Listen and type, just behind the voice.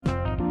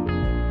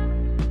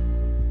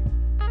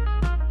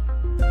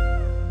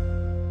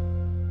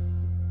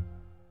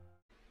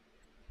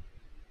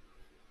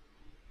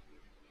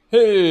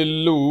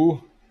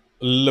Hello,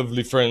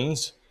 lovely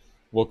friends.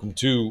 Welcome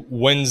to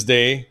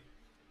Wednesday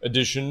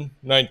edition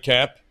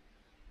Nightcap.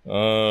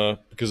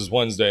 Because it's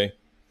Wednesday.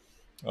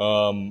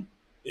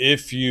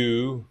 If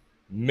you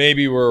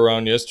maybe were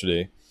around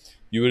yesterday,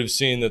 you would have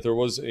seen that there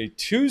was a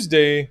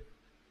Tuesday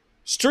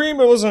stream.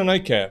 It wasn't a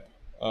Nightcap.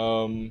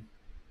 And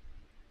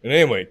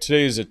anyway,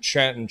 today is a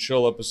chat and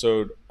chill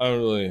episode. I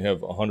don't really have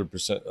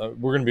 100%.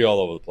 We're gonna be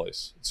all over the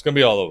place. It's gonna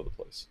be all over the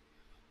place.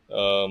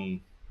 Um,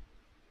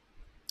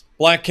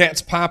 Black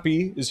Cat's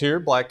Poppy is here.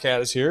 Black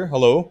Cat is here.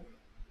 Hello.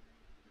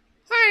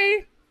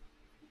 Hi.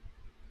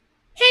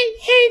 Hey,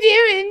 how you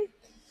doing?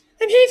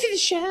 I'm here for the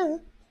show.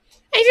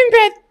 I even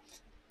brought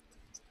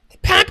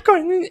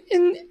popcorn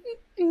and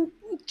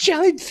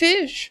jellied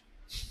fish.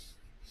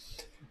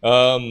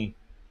 Um,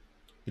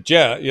 but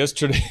yeah,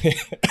 yesterday,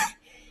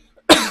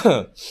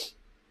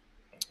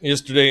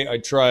 yesterday I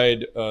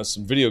tried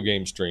some video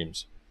game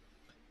streams.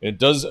 And it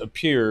does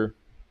appear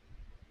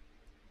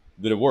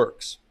that it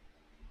works.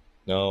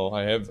 Now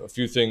I have a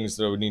few things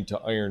that I would need to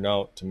iron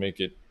out to make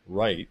it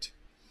right,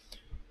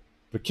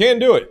 but can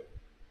do it.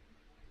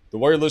 The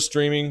wireless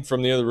streaming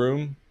from the other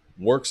room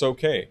works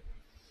okay.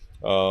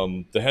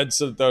 The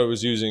headset that I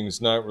was using is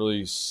not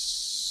really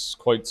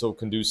quite so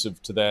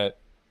conducive to that,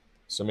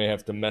 so I may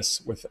have to mess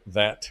with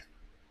that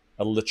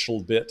a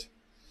little bit.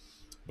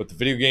 But the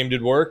video game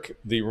did work.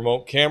 The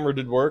remote camera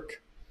did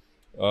work.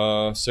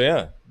 So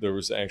yeah, there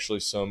was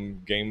actually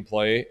some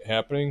gameplay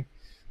happening.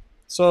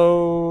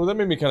 So that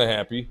made me kind of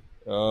happy.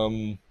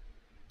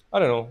 I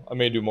don't know. I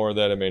may do more of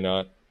that. I may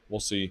not.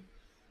 We'll see.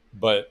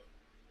 But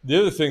the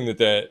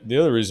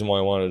other reason why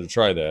I wanted to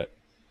try that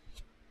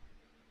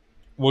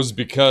was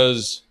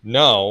because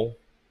now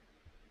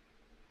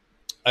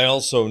I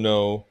also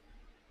know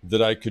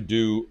that I could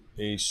do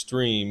a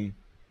stream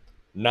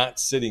not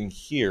sitting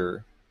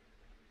here,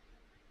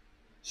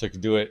 so I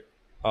could do it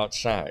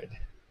outside.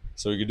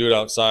 So we could do it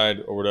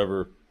outside or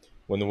whatever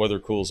when the weather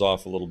cools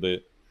off a little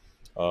bit.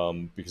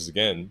 Because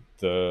again,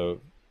 the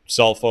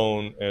cell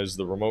phone as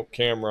the remote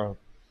camera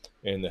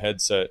and the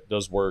headset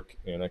does work,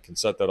 and I can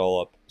set that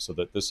all up so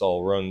that this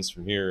all runs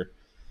from here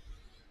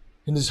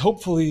and is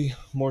hopefully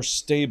more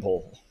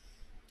stable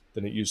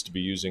than it used to be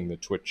using the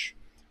Twitch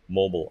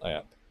mobile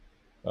app.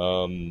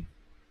 Um,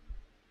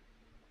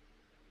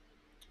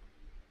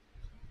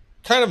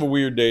 Kind of a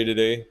weird day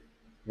today.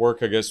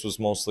 Work, I guess, was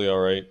mostly all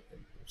right.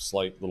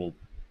 Slight little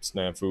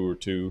snafu or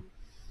two.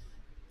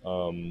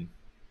 Um,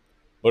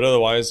 but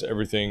otherwise,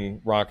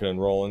 everything rocking and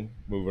rolling,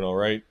 moving all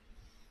right.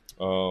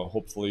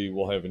 Hopefully,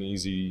 we'll have an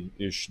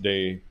easy-ish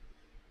day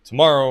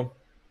tomorrow.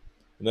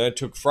 And then I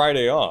took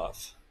Friday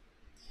off.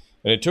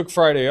 And I took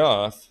Friday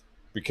off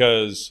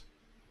because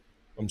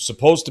I'm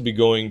supposed to be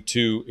going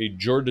to a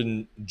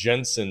Jordan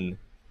Jensen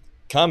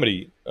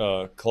comedy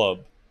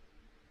club.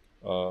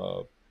 I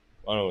don't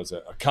know what's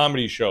that? A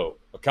comedy show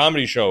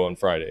on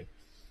Friday.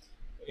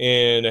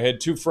 And I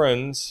had two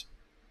friends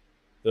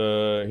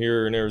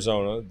here in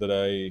Arizona that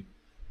I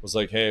was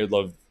like, hey, I'd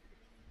love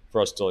for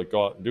us to like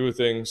go out and do a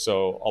thing.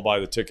 So I'll buy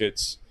the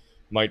tickets.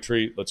 My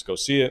treat. Let's go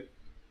see it.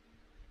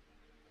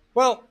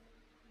 Well,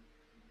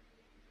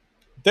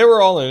 they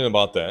were all in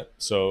about that.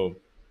 So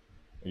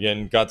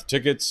again, got the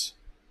tickets.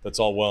 That's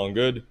all well and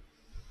good.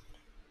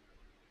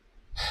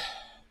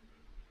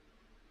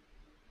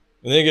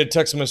 And then I get a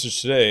text message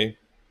today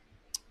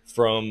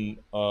from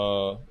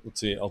let's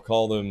see, I'll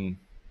call them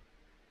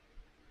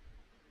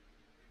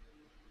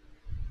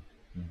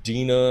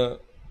Dina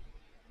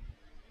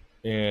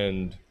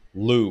and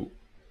Lou.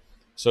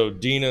 So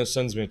Dina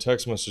sends me a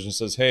text message and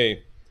says,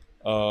 hey,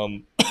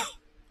 I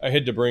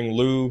had to bring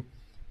Lou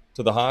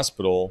to the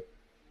hospital.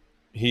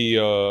 He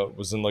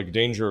was in like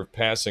danger of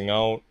passing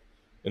out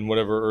and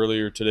whatever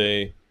earlier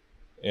today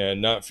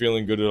and not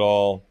feeling good at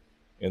all.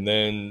 And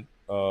then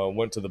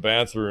went to the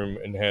bathroom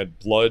and had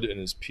blood in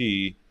his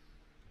pee.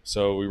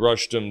 So we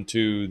rushed him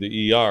to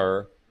the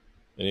ER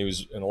and he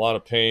was in a lot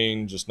of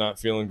pain, just not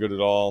feeling good at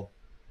all.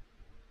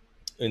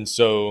 And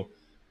so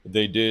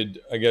they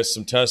did, I guess,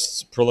 some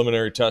tests,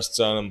 preliminary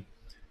tests on him,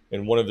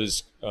 and one of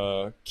his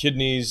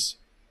kidneys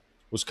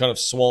was kind of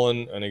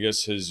swollen, and I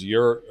guess his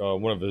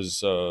one of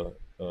his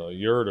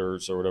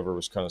ureters or whatever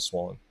was kind of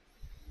swollen.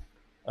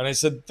 And I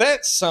said,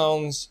 that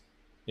sounds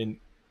an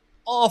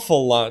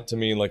awful lot to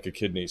me like a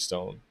kidney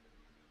stone.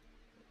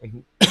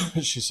 And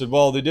she said,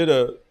 well, they did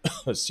a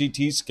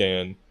CT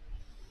scan,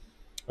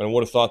 and I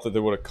would have thought that they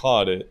would have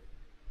caught it.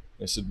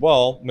 I said,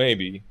 well,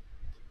 maybe,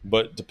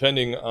 but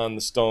depending on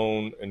the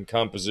stone and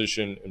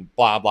composition and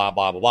blah, blah,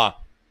 blah, blah, blah,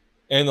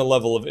 and the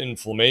level of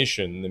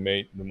inflammation, they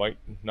might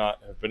not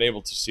have been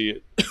able to see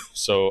it.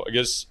 So I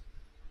guess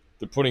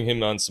they're putting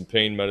him on some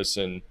pain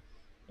medicine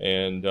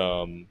and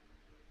probably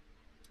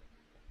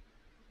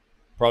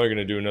going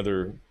to do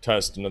another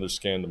test, another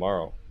scan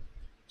tomorrow.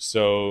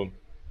 So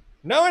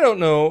now I don't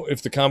know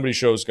if the comedy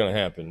show is going to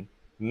happen.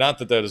 Not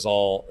that that is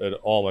all at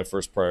all my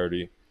first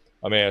priority.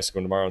 I may ask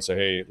him tomorrow and say,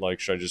 hey,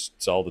 like, should I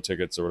just sell the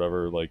tickets or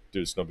whatever? Like,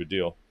 dude, it's no big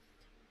deal.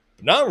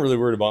 But now I'm really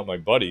worried about my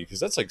buddy because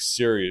that's like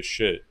serious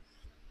shit.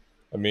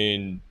 I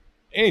mean,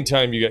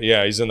 anytime you got,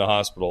 yeah, he's in the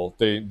hospital.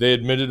 They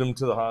admitted him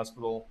to the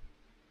hospital.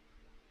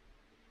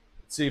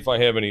 Let's see if I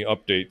have any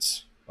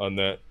updates on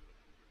that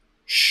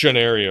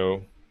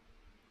scenario.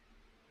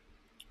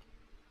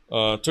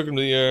 Took him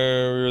to the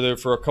we were there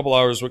for a couple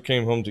hours. What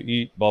came home to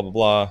eat? Blah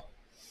blah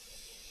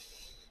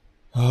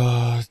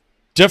blah.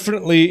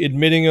 Definitely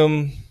admitting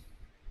him.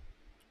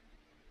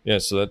 Yeah,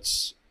 so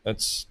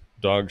that's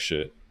dog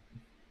shit.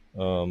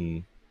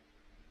 Um,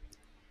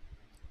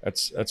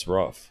 that's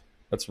rough.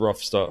 That's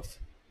rough stuff.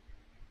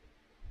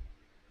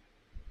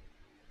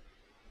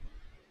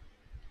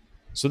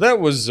 So that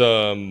was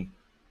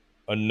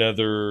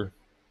another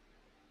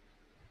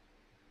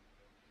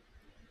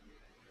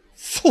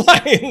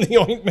fly in the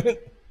ointment.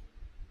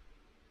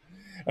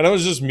 And I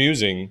was just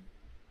musing.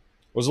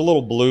 Was a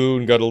little blue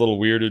and got a little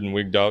weirded and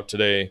wigged out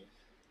today.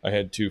 I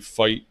had to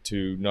fight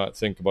to not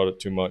think about it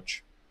too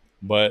much.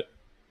 But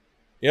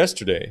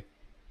yesterday,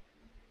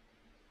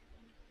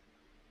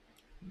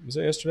 was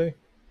that yesterday?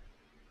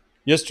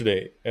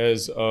 Yesterday,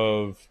 as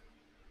of,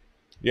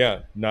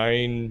 yeah,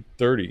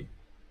 9:30.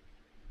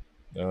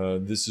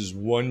 This is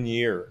 1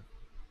 year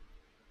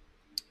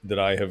that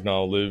I have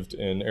now lived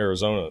in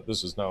Arizona.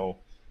 This is now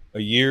a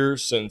year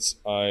since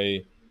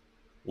I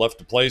left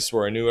a place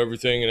where I knew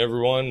everything and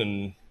everyone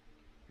and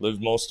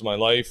lived most of my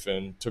life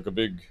and took a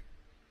big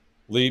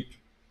leap.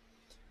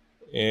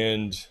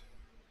 And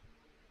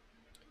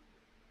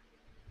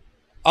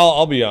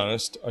I'll be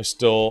honest, I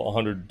still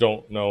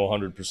don't know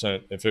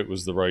 100% if it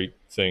was the right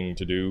thing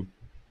to do.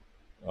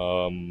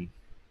 Um,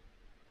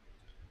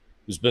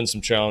 there's been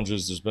some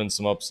challenges, there's been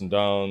some ups and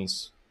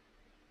downs,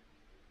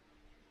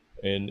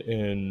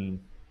 and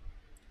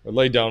I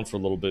laid down for a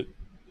little bit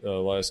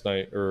last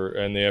night or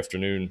in the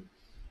afternoon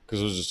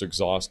because I was just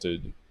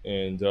exhausted,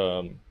 and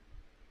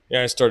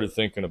yeah, I started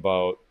thinking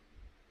about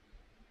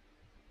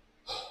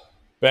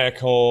back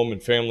home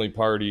and family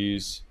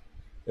parties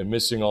and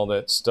missing all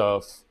that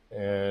stuff,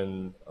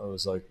 and I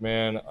was like,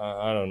 man,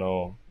 I don't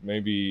know,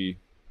 maybe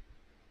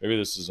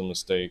this is a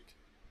mistake,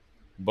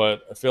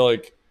 but I feel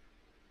like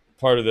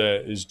part of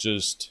that is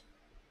just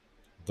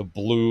the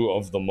blue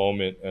of the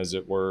moment, as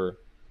it were,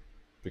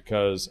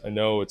 because I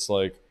know it's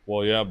like,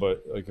 well, yeah,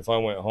 but like if I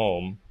went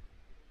home,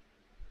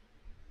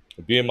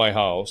 I'd be in my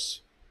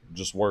house,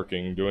 just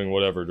working, doing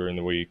whatever during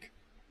the week,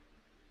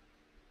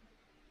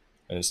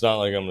 and it's not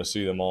like I'm going to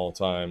see them all the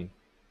time.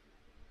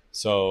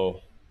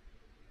 So,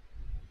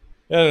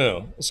 yeah, I don't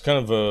know. It's kind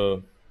of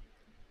a.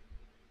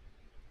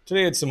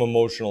 Today had some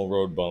emotional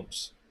road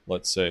bumps,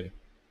 let's say.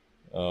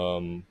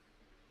 Um,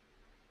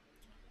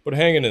 but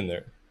hanging in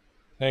there.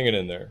 Hanging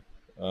in there.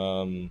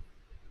 Um,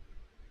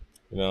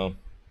 you know,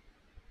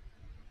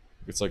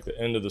 it's like the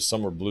end of the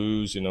summer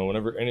blues,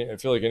 whenever I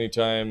feel like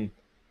anytime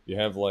you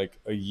have like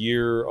a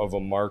year of a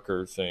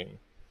marker thing.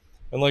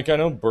 And like I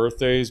know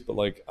birthdays, but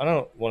like I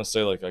don't want to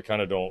say like I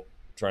kind of don't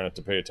try not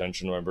to pay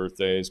attention to my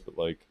birthdays, but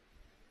like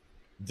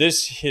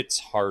this hits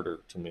harder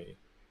to me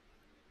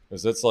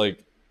because that's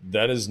like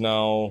that is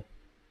now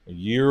a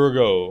year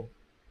ago.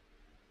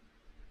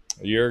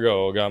 A year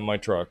ago, I got in my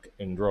truck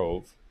and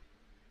drove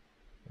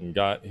and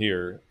got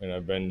here, and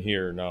I've been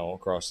here now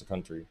across the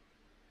country.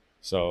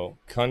 So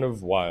kind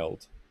of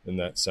wild in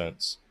that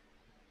sense.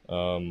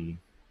 Um,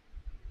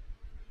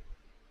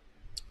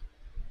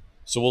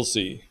 so we'll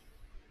see.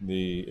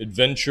 The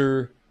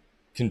adventure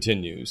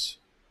continues.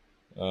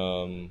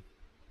 Um,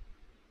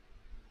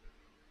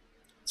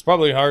 it's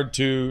probably hard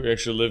to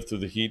actually live through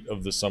the heat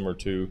of the summer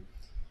too.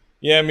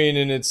 Yeah, I mean,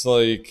 and it's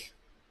like,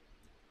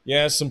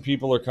 yeah, some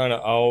people are kind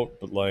of out,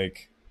 but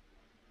like,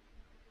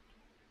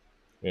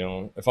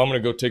 if I'm gonna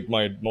go take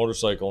my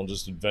motorcycle and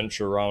just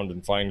adventure around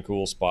and find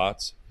cool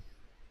spots,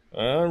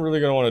 I'm really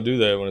gonna want to do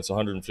that when it's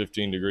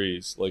 115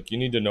 degrees. Like, you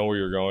need to know where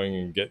you're going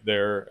and get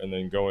there, and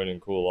then go in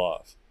and cool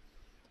off.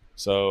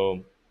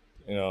 So,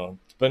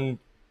 it's been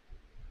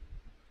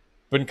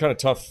kind of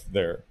tough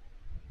there.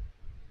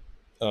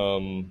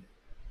 Um,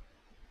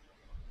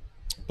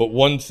 but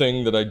one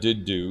thing that I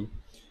did do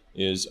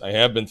is I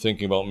have been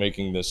thinking about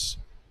making this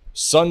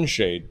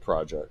sunshade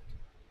project.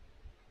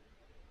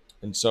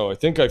 And so I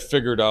think I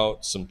figured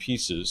out some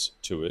pieces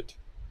to it.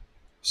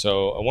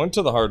 So I went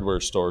to the hardware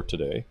store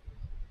today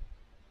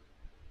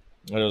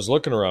and I was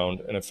looking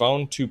around and I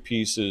found two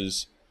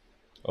pieces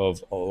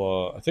of,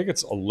 I think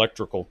it's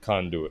electrical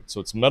conduit.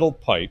 So it's metal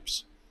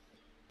pipes,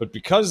 but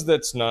because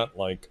that's not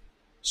like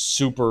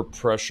super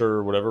pressure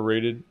or whatever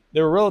rated,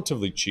 they were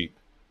relatively cheap.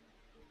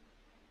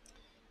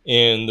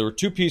 And there were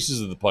two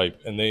pieces of the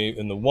pipe, and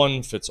the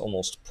one fits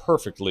almost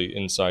perfectly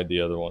inside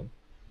the other one.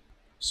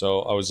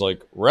 So I was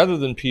like, rather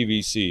than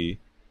PVC,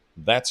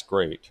 that's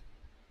great.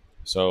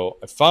 So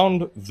I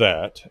found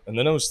that, and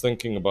then I was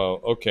thinking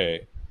about,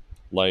 okay,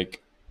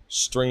 like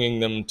stringing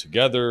them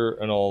together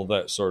and all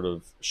that sort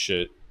of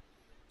shit.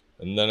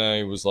 And then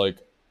I was like,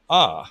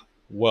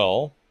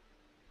 well,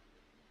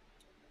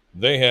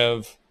 they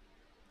have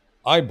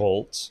eye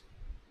bolts.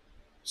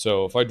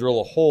 So if I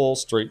drill a hole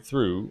straight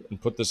through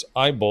and put this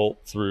eye bolt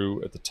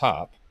through at the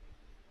top,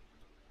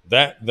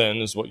 that then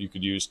is what you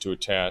could use to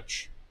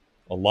attach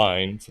a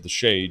line for the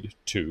shade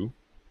to.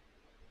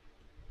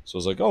 So I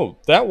was like, oh,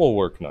 that will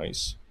work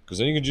nice. Because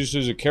then you can just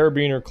use a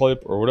carabiner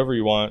clip or whatever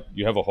you want.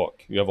 You have a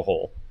hook, you have a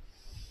hole.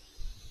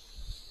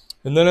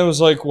 And then I was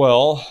like,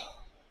 well,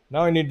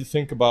 now I need to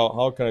think about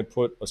how can I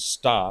put a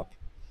stop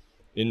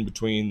in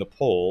between the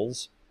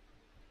poles.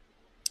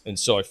 And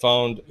so I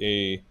found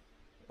a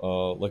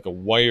like a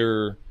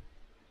wire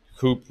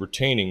hoop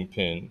retaining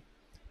pin.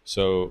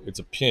 So it's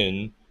a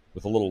pin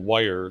with a little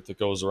wire that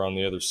goes around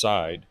the other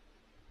side.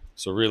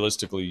 So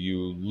realistically, you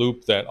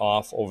loop that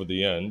off over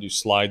the end, you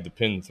slide the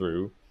pin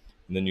through,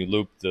 and then you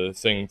loop the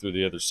thing through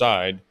the other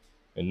side,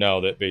 and now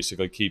that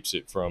basically keeps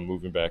it from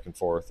moving back and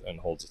forth and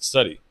holds it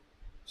steady.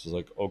 So I was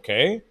like,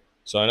 okay,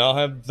 so I now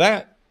have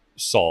that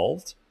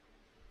solved.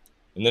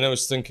 And then I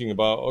was thinking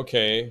about,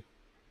 okay,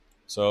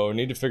 so I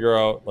need to figure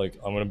out, like,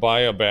 I'm going to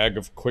buy a bag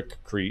of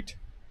Quickcrete.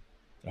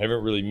 I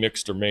haven't really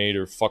mixed or made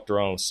or fucked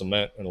around with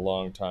cement in a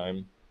long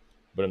time,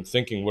 but I'm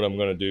thinking what I'm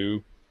going to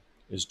do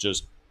is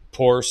just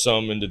pour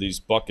some into these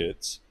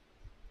buckets.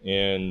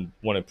 And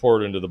when I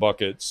pour it into the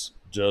buckets,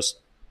 just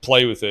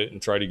play with it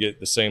and try to get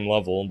the same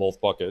level in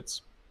both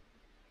buckets.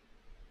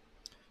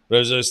 But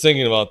as I was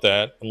thinking about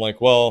that, I'm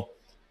like, well,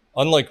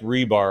 unlike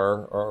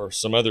rebar or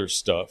some other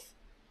stuff,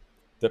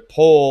 that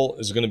pole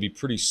is going to be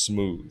pretty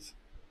smooth.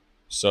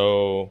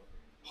 So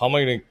how am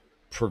I going to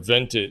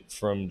prevent it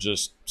from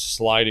just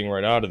sliding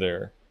right out of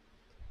there?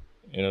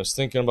 And I was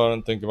thinking about it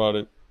and thinking about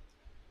it.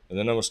 And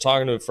then I was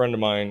talking to a friend of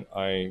mine.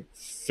 I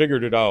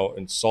figured it out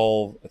and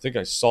I think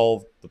I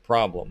solved the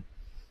problem.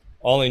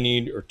 All I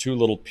need are two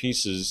little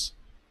pieces.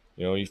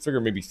 You know, you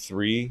figure maybe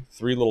three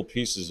little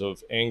pieces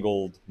of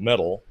angled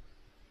metal,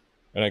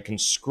 and I can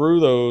screw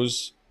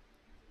those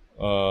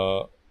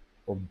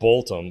or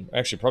bolt them.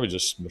 Actually, probably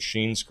just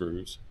machine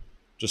screws.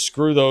 Just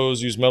screw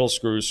those. Use metal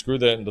screws. Screw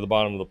that into the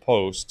bottom of the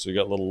post, so you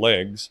got little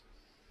legs.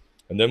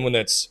 And then when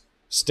that's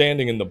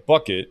standing in the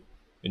bucket,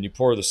 and you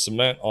pour the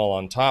cement all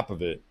on top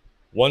of it,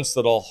 once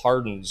that all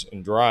hardens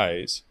and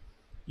dries,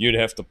 you'd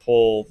have to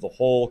pull the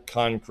whole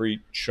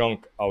concrete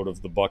chunk out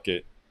of the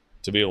bucket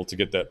to be able to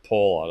get that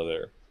pole out of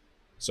there.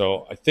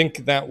 So I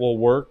think that will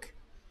work.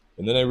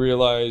 And then I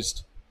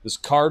realized this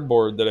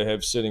cardboard that I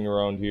have sitting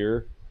around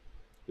here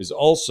is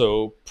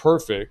also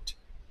perfect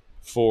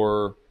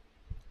for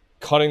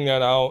cutting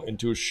that out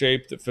into a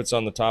shape that fits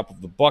on the top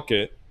of the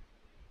bucket,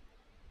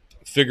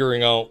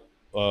 figuring out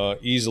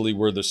easily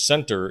where the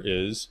center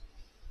is.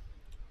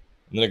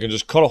 And then I can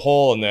just cut a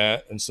hole in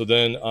that. And so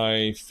then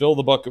I fill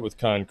the bucket with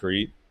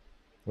concrete,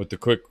 with the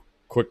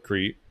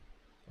Quickcrete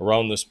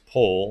around this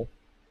pole.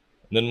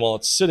 And then while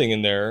it's sitting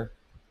in there,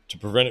 to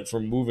prevent it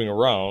from moving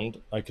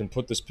around, I can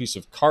put this piece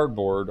of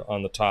cardboard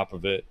on the top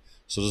of it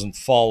so it doesn't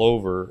fall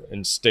over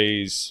and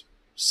stays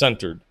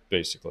centered,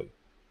 basically.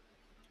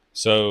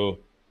 So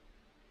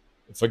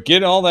if I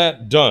get all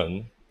that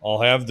done,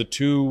 I'll have the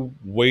two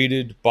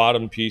weighted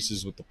bottom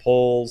pieces with the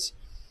poles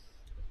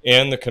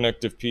and the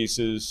connective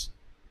pieces,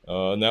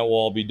 and that will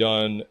all be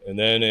done. And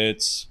then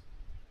it's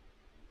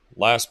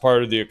last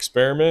part of the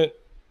experiment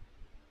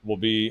will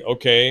be,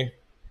 okay,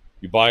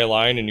 you buy a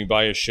line and you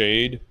buy a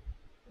shade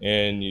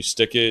and you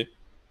stick it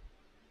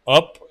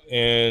up,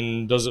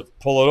 and does it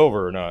pull it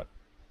over or not?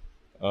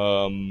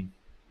 Um,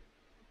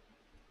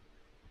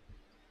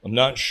 I'm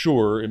not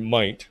sure. It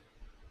might.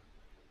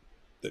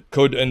 That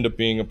could end up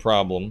being a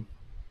problem.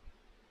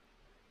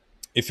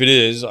 If it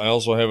is, I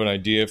also have an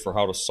idea for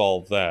how to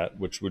solve that,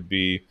 which would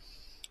be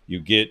you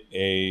get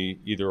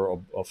either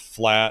a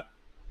flat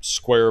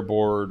square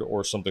board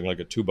or something like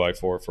a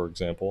 2x4, for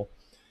example,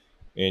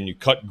 and you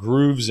cut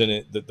grooves in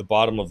it that the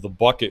bottom of the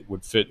bucket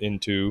would fit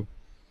into,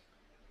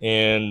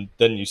 and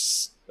then you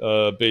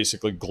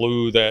basically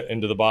glue that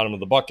into the bottom of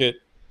the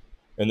bucket,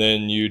 and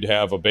then you'd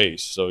have a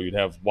base. So you'd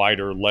have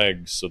wider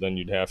legs, so then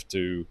you'd have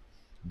to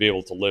be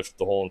able to lift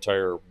the whole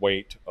entire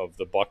weight of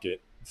the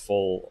bucket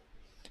full.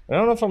 And I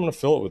don't know if I'm going to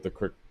fill it with the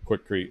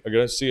Quickcrete. I got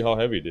to see how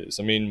heavy it is.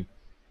 I mean,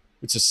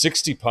 it's a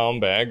 60-pound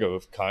bag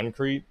of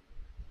concrete.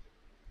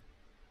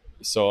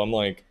 So I'm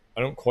like,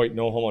 I don't quite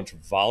know how much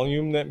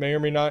volume that may or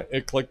may not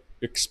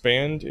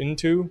expand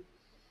into.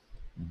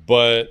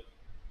 But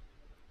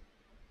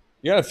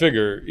you got to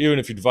figure, even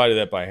if you divided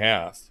that by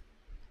half,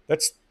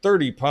 that's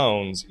 30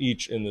 pounds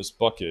each in this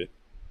bucket.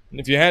 And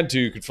if you had to,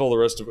 you could fill the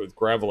rest of it with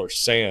gravel or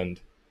sand.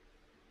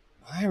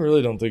 I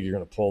really don't think you're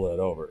going to pull that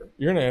over.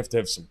 You're going to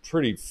have some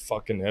pretty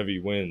fucking heavy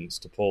winds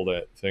to pull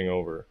that thing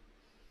over.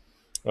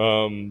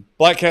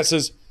 Black Cat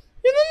says,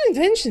 Your little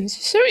inventions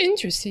are so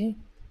interesting.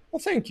 well,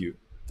 thank you.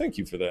 Thank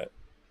you for that.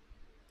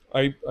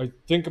 I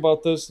think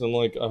about this and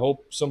like, I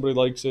hope somebody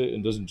likes it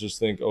and doesn't just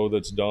think, oh,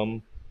 that's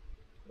dumb.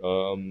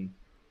 Um,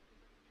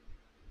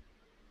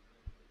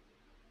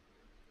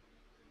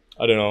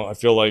 I don't know. I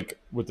feel like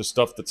with the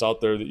stuff that's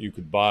out there that you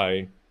could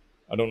buy,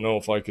 I don't know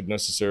if I could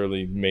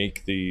necessarily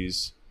make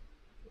these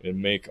and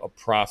make a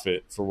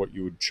profit for what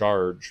you would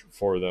charge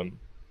for them,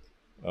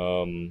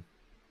 um,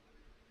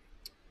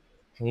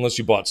 unless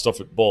you bought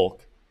stuff at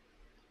bulk.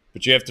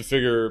 But you have to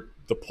figure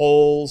the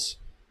poles,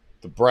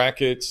 the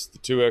brackets, the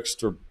two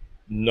extra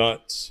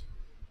nuts,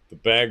 the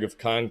bag of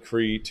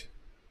concrete,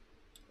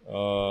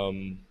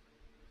 um,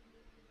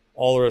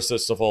 all the rest of that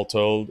stuff all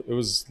told, it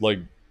was like,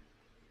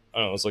 I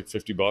don't know, it was like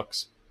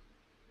 $50.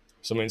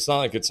 So I mean, it's not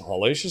like it's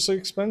hellaciously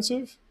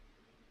expensive,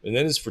 and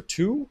that is for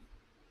two.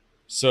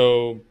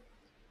 So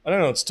I don't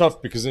know. It's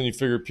tough because then you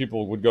figure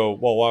people would go,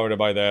 well, why would I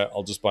buy that?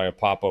 I'll just buy a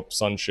pop up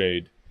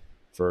sunshade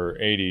for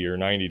 $80 or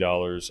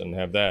 $90 and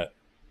have that.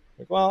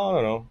 Like, well, I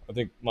don't know. I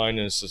think mine,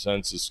 in a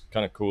sense, is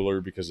kind of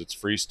cooler because it's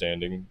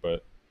freestanding.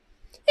 But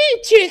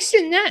Hey, chicks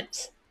are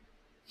nuts.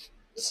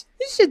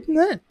 This is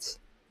nuts.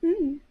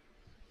 Mm.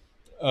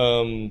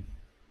 um,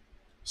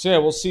 so yeah,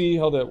 we'll see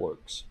how that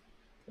works.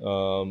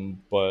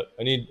 But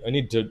I need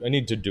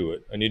to do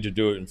it. I need to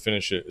do it and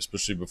finish it,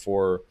 especially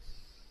before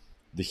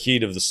the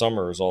heat of the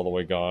summer is all the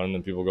way gone.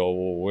 And people go,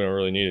 well, we don't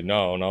really need it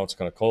now. Now it's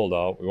kind of cold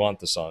out. We want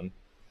the sun.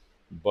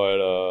 But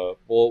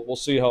we'll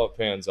see how it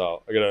pans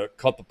out. I gotta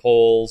cut the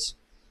poles,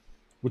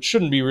 which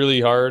shouldn't be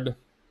really hard.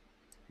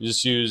 You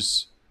just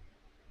use,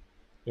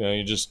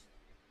 you just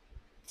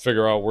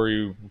figure out where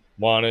you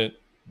want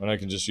it, and I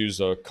can just use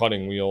a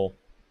cutting wheel.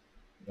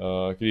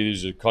 I could either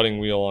use a cutting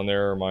wheel on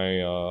there or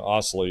my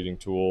oscillating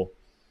tool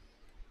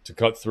to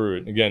cut through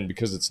it. Again,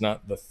 because it's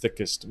not the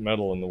thickest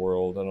metal in the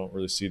world, I don't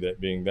really see that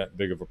being that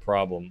big of a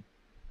problem.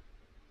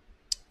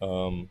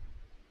 Um,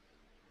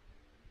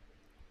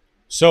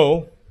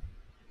 so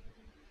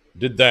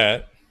did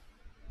that.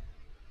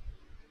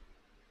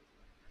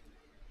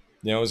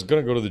 Yeah, I was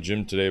gonna go to the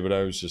gym today, but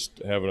I was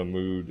just having a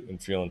mood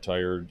and feeling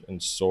tired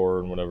and sore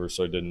and whatever,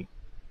 so I didn't.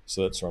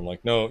 So that's where I'm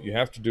like, no, you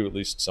have to do at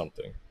least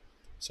something.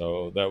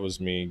 So that was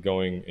me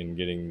going and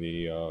getting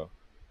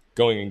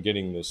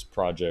this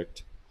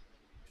project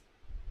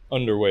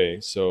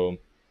underway. So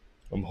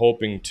I'm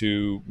hoping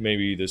to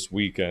maybe this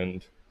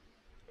weekend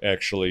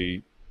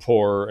actually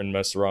pour and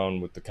mess around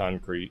with the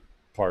concrete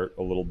part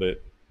a little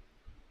bit.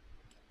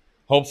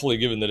 Hopefully,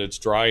 given that it's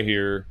dry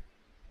here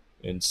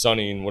and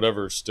sunny and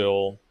whatever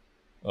still,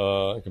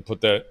 I can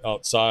put that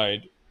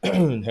outside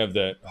and have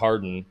that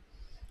harden.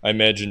 I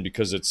imagine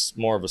because it's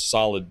more of a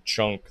solid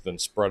chunk than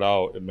spread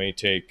out, it may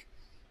take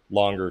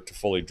longer to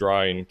fully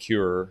dry and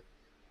cure,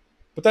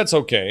 but that's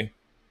okay.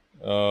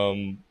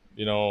 All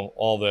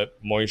that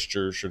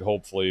moisture should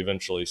hopefully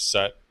eventually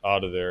set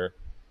out of there.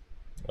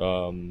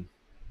 Um,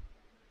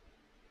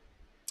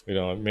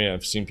 I mean,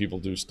 I've seen people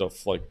do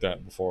stuff like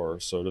that before,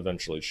 so it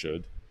eventually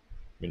should.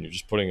 I mean, you're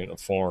just putting it in a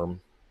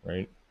form,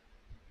 right?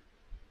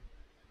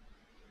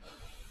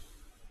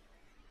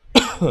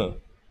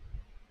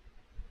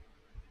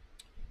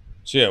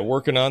 So yeah,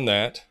 working on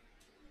that.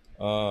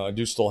 I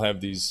do still have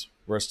these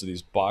rest of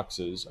these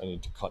boxes I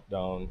need to cut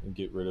down and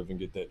get rid of and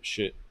get that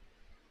shit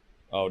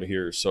out of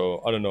here.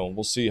 So I don't know.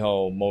 We'll see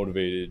how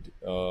motivated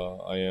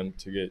I am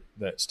to get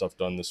that stuff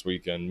done this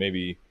weekend.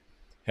 Maybe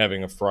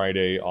having a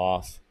Friday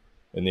off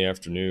in the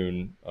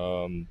afternoon,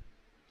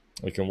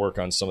 I can work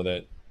on some of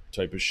that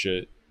type of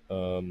shit.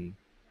 Um,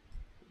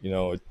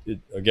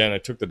 again, I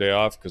took the day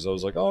off because I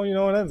was like, oh, you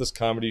know what? I have this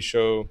comedy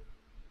show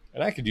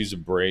and I could use a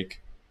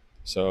break.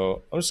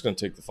 So I'm just going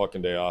to take the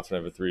fucking day off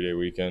and have a 3-day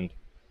weekend.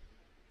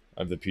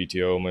 I have the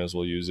PTO, might as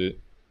well use it.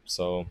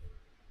 So,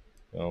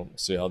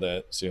 see how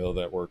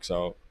that works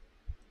out.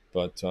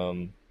 But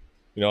I'm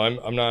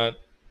not.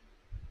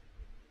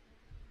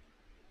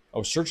 I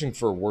was searching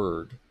for a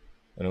word,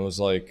 and it was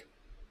like,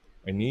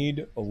 I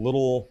need a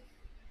little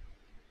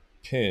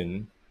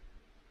pin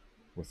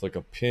with like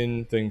a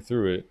pin thing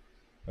through it,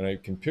 and I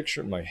can picture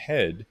it in my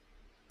head.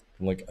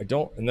 I'm like, I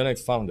don't, and then I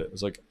found it. I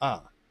was like,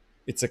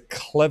 it's a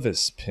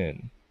clevis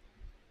pin.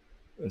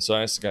 And so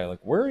I asked the guy, like,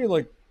 where are you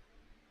like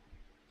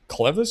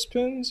clevis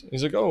pins?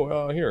 He's like,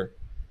 oh, here.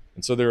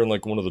 And so they're in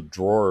like one of the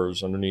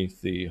drawers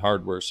underneath the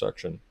hardware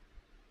section.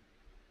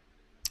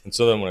 And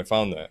so then when I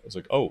found that, I was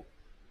like, oh,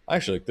 I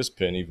actually like this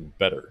pin even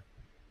better.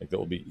 Like that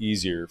will be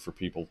easier for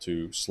people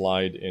to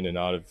slide in and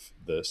out of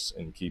this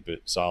and keep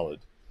it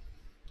solid.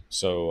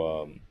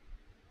 So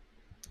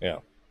yeah.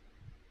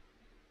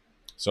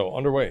 So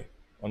underway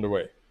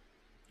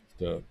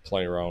to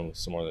play around with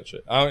some more of that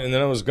shit. And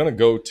then I was gonna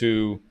go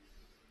to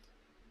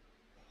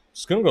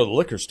the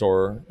liquor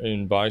store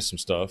and buy some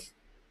stuff.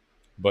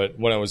 But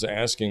when I was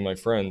asking my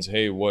friends,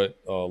 hey, what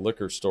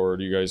liquor store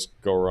do you guys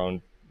go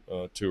around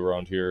to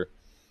around here?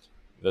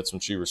 That's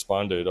when she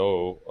responded,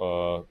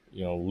 oh,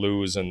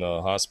 Lou is in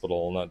the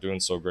hospital, not doing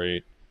so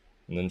great.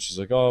 And then she's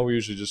like, oh, we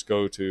usually just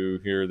go to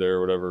here, there,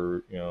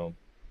 whatever,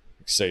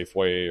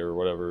 Safeway or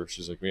whatever.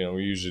 She's like, we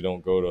usually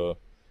don't go to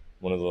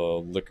one of the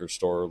liquor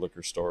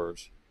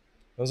stores.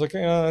 I was like,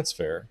 yeah, that's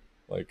fair.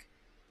 Like,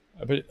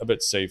 I bet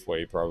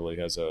Safeway probably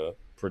has a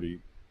pretty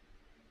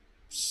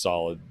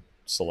solid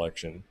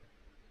selection.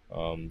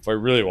 If I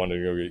really wanted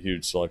to go get a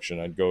huge selection,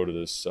 I'd go to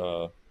this.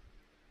 I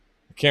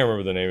can't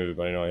remember the name of it,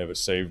 but I know I have it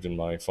saved in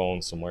my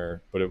phone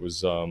somewhere. But it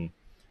was a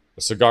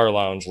cigar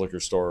lounge liquor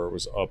store. It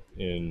was up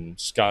in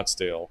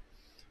Scottsdale,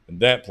 and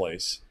that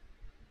place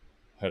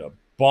had a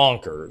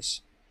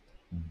bonkers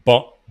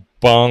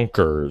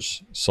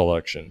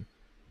selection.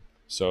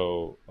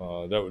 So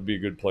that would be a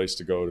good place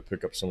to go to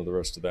pick up some of the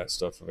rest of that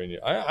stuff.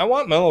 I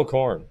want mellow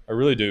corn. I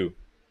really do.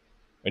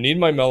 I need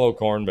my mellow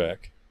corn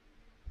back.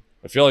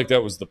 I feel like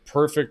that was the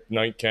perfect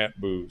nightcap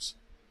booze.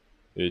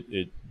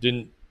 It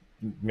didn't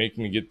make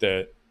me get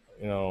that,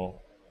 you know,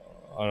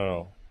 I don't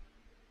know,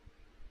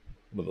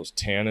 what are those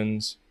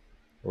tannins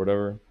or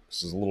whatever.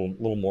 This is a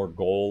little more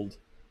gold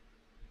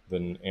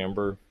than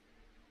amber.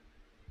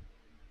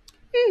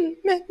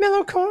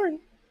 Mellow corn.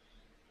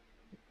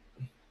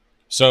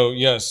 So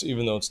yes,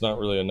 even though it's not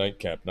really a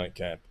nightcap,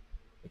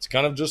 it's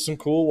kind of just some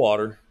cool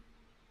water.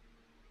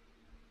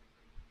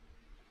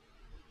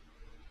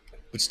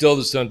 But still,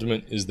 the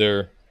sentiment is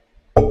there,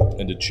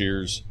 and a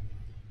cheers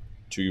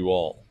to you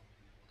all.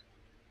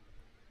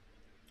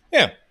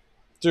 Yeah,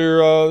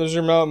 there's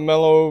your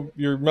mellow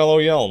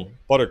yelm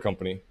butter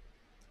company.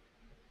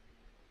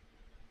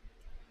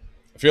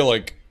 I feel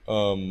like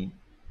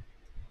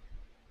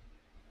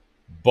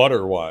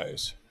butter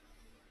wise,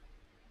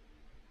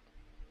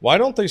 why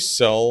don't they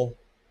sell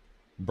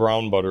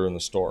brown butter in the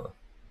store?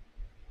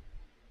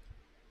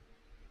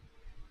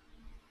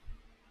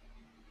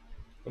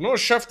 I know a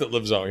chef that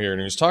lives out here, and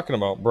he was talking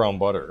about brown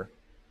butter,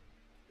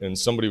 and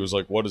somebody was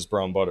like, "What is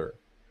brown butter?"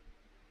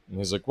 And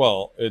he's like,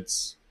 "Well,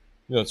 it's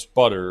it's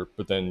butter,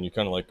 but then you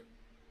kind of like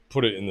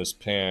put it in this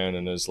pan,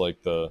 and as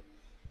like the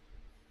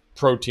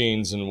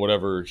proteins and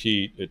whatever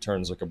heat, it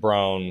turns like a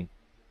brown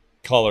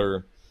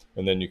color,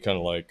 and then you kind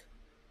of like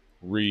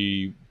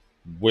re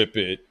whip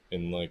it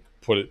and like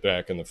put it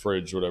back in the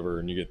fridge, whatever,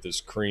 and you get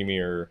this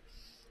creamier,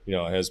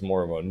 it has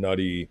more of a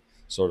nutty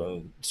sort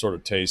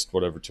of taste,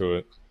 whatever to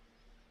it."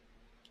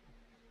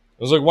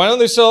 I was like, "Why don't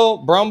they sell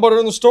brown butter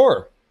in the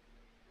store?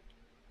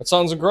 That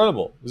sounds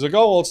incredible." He's like,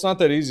 "Oh, well, it's not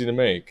that easy to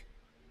make."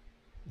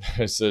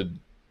 I said,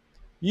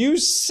 "You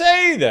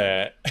say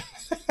that."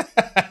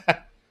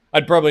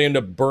 I'd probably end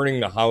up burning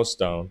the house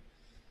down.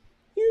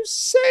 You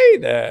say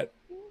that,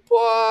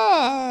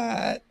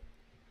 but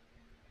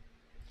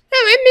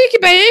I make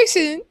it by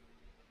accident.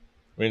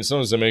 I mean,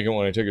 sometimes I make it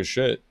when I take a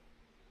shit.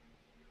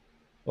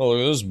 Oh, look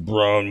at this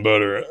brown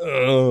butter.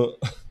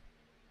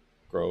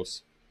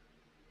 Gross.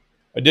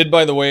 I did,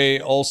 by the way,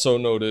 also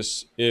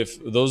notice,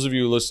 if those of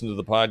you who listen to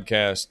the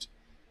podcast,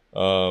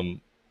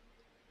 um,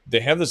 they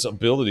have this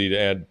ability to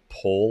add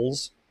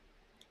polls.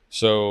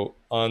 So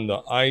on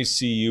the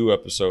ICU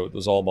episode, it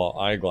was all about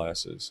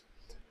eyeglasses.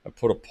 I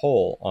put a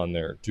poll on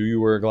there. Do you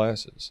wear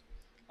glasses?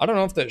 I don't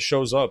know if that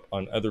shows up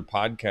on other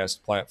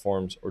podcast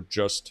platforms or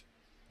just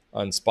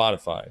on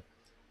Spotify,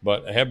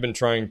 but I have been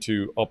trying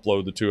to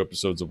upload the 2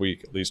 episodes a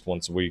week, at least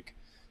once a week,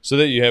 so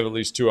that you have at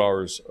least 2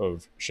 hours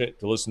of shit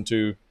to listen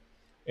to.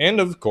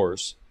 And of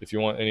course, if you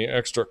want any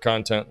extra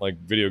content like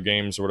video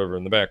games or whatever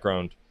in the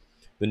background,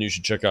 then you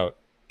should check out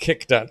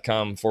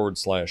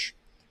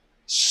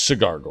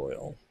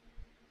kick.com/cigargoyle.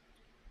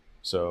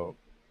 So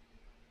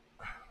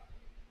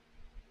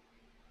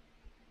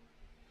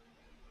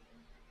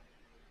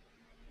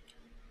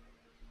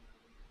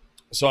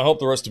I hope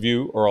the rest of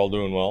you are all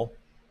doing well.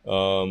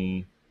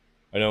 I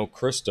know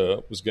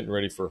Krista was getting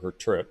ready for her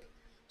trip,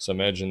 so I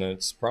imagine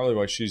that's probably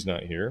why she's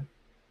not here.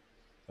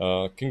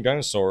 King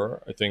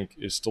Dinosaur, I think,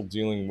 is still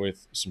dealing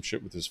with some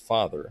shit with his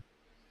father,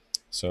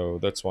 so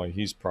that's why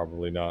he's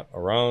probably not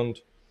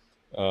around.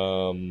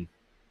 And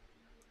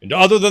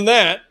other than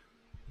that,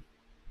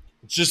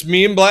 it's just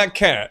me and Black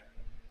Cat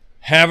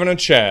having a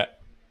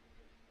chat.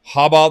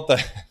 How about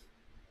that?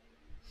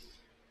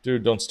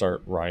 Dude, don't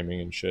start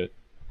rhyming and shit.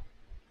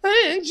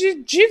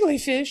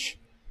 Jigglyfish.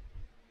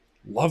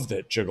 Love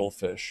that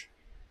jigglefish.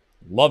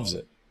 Loves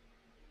it.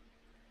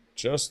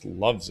 Just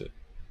loves it.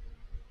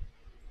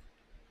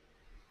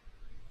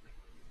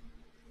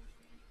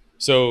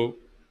 So,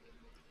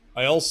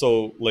 I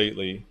also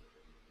lately,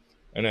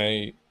 and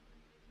I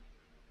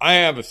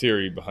have a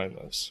theory behind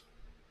this.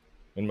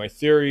 And my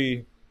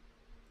theory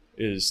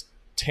is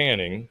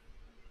tanning.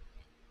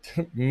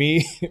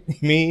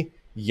 me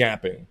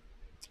yapping.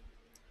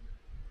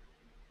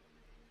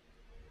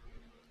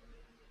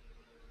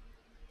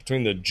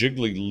 Between the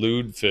jiggly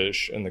lewd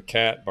fish and the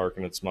cat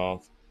barking its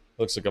mouth,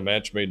 looks like a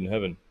match made in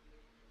heaven.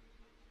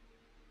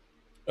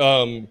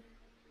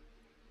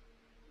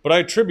 But I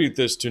attribute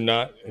this to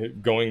not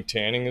going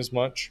tanning as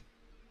much.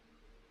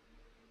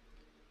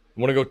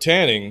 When I go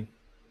tanning,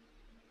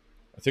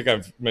 I think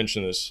I've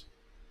mentioned this.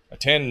 I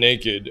tan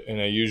naked, and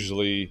I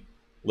usually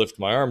lift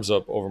my arms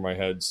up over my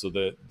head so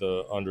that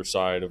the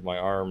underside of my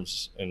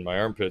arms and my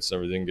armpits and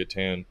everything get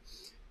tan.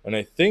 And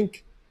I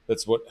think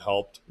that's what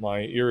helped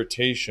my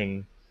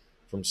irritation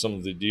from some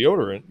of the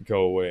deodorant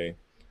go away.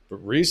 But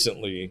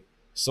recently,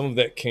 some of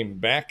that came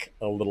back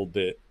a little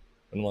bit.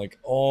 I'm like,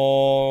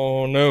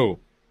 oh no.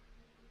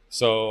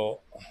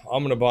 So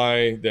I'm going to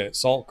buy that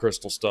salt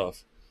crystal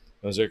stuff.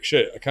 I was like,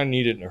 shit, I kind of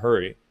need it in a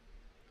hurry.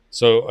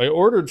 So I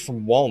ordered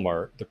from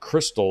Walmart the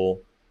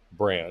Crystal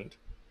brand.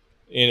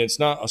 And it's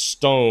not a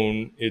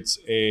stone, it's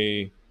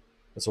a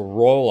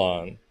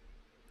roll-on.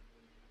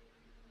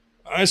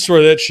 I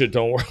swear that shit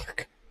don't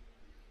work.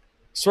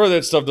 I swear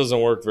that stuff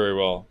doesn't work very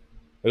well.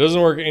 It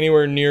doesn't work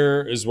anywhere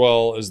near as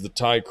well as the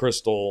Thai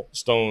crystal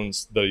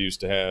stones that I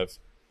used to have.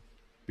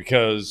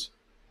 Because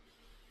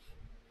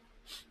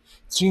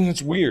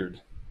it's weird.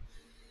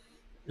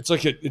 It's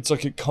like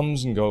it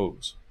comes and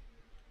goes.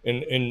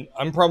 And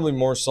I'm probably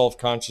more self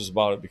conscious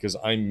about it because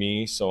I'm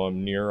me, so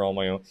I'm near all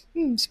my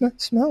own.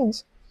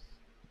 Smells.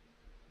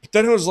 But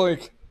then it was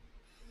like,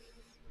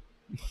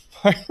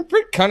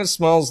 it kind of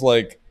smells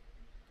like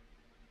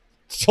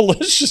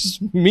delicious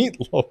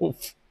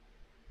meatloaf.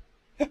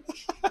 Hey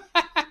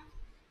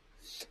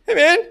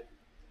man,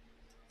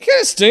 you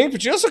kind of stink,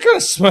 but you also kind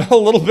of smell a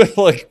little bit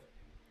like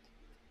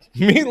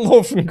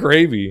meatloaf and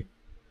gravy.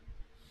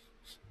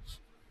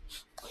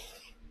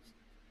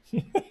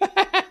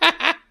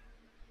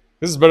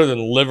 This is better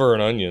than liver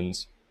and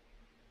onions.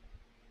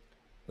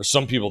 Or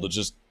some people that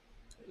just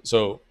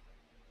so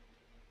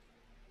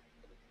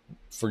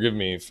forgive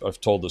me if I've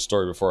told this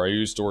story before. I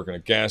used to work in a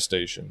gas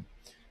station,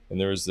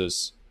 and there was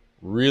this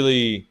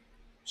really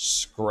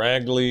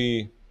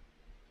scraggly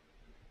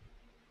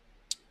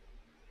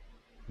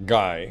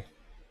guy.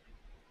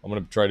 I'm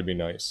gonna try to be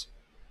nice.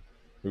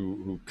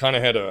 Who kind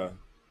of had a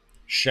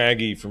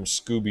Shaggy from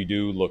Scooby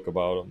Doo look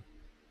about him.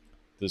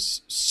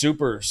 This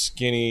super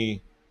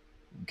skinny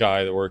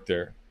guy that worked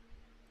there,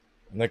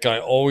 and that guy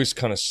always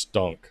kind of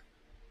stunk.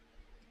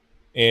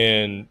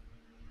 And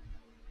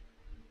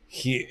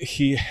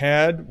he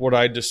had what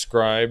I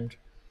described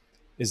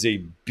as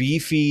a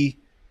beefy,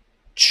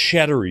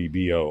 cheddary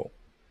bo.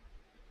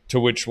 To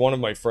which one of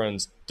my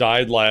friends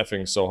died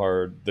laughing so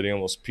hard that he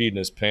almost peed in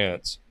his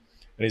pants.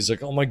 And he's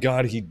like, "Oh my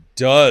god, he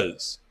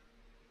does."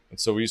 And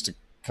so we used to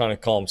kind of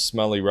call him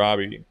Smelly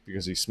Robbie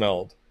because he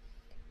smelled.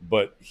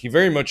 But he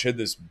very much had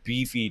this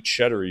beefy,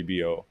 cheddary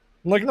bo.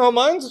 I'm like, no,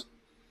 mine's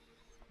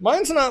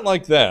not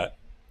like that.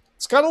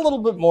 It's got a little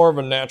bit more of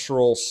a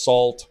natural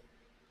salt,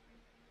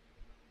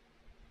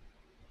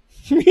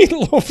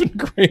 meatloaf and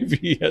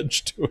gravy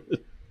edge to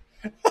it.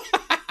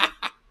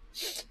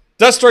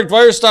 Deathstrike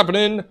Virus stopping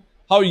in.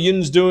 How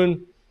Yin's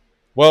doing?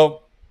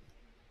 Well,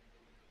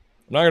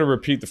 I'm not going to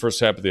repeat the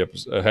first half of the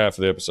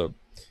episode.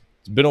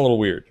 It's been a little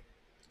weird.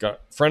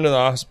 Got a friend in the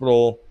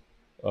hospital.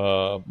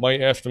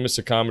 Might have to miss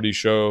a comedy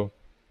show.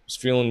 Was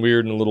feeling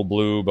weird and a little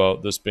blue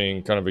about this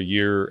being kind of a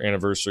year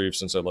anniversary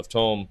since I left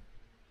home.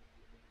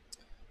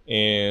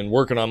 And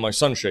working on my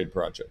sunshade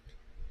project.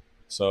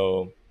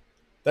 So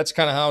that's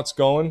kind of how it's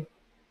going.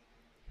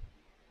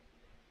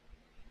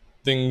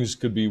 Things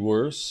could be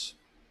worse.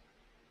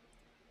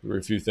 There were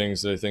a few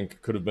things that I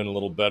think could have been a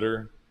little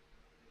better.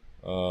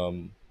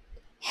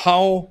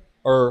 How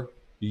are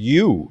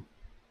you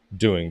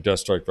doing,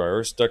 Deathstrike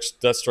Virus?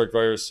 Deathstrike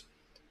Virus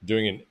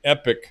doing an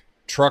epic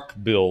truck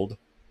build.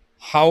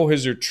 How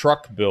has your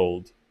truck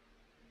build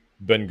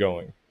been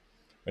going?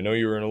 I know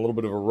you were in a little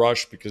bit of a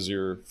rush because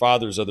your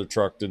father's other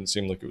truck didn't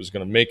seem like it was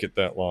going to make it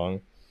that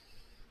long.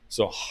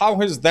 So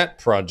how has that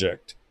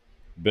project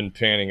been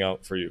panning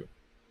out for you?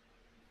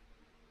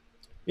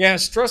 Yeah,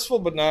 stressful,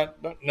 but not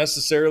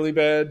necessarily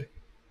bad.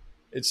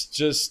 It's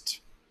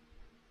just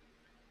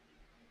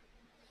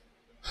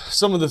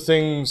some of the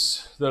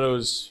things that I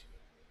was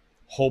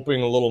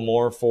hoping a little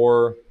more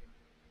for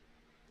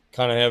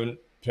kind of haven't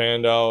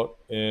panned out,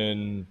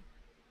 and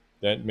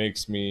that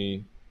makes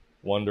me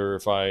wonder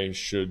if I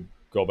should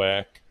go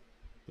back.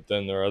 But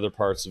then there are other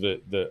parts of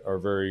it that are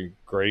very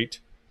great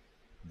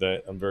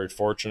that I'm very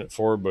fortunate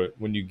for. But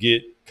when you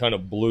get kind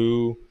of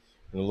blue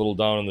and a little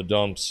down in the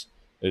dumps,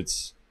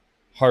 it's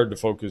hard to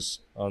focus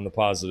on the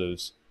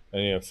positives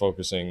and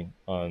focusing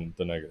on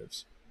the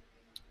negatives.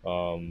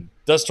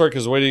 Deathstrike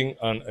is waiting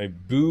on a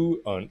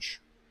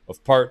bunch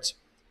of parts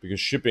because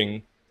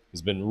shipping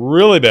has been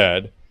really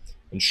bad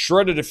and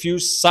shredded a few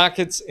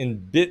sockets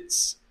and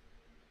bits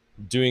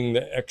doing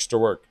the extra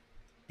work.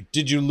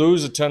 Did you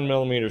lose a 10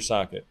 millimeter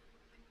socket?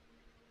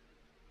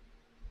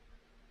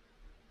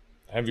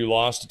 Have you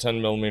lost a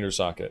 10 millimeter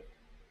socket?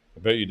 I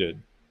bet you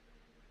did.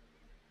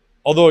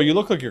 Although you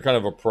look like you're kind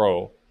of a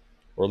pro,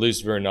 or at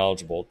least very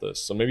knowledgeable at this,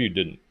 so maybe you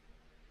didn't.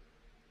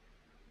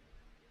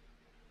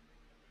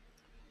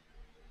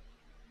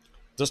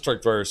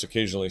 Deathstrike Virus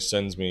occasionally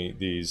sends me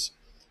these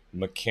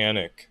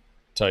mechanic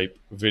type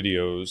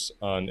videos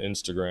on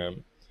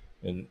Instagram,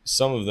 and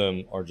some of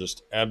them are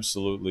just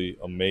absolutely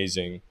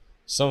amazing.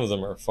 Some of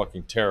them are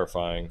fucking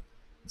terrifying.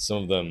 And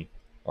some of them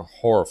are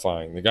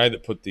horrifying. The guy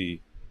that put the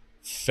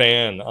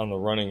fan on the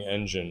running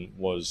engine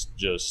was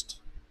just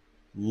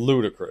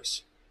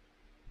ludicrous.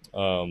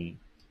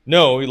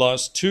 No, he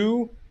lost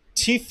two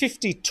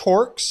T50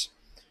 Torques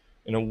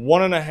and a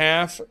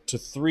 1.5 to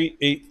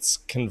 3/8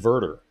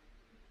 converter.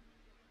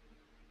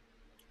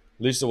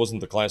 At least it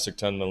wasn't the classic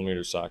 10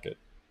 millimeter socket.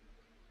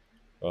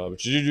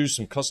 But you did do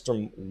some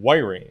custom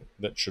wiring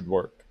that should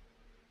work.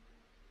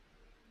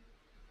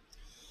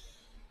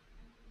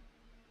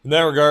 In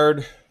that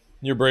regard,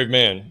 you're a brave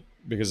man,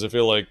 because I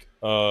feel like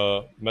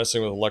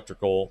messing with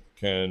electrical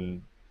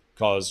can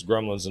cause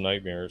gremlins and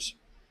nightmares.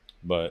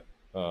 But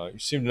you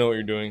seem to know what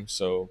you're doing,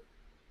 so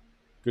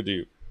good to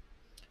you.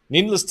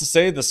 Needless to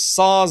say, the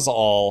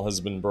Sawzall has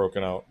been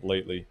broken out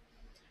lately.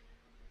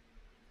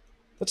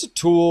 That's a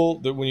tool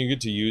that when you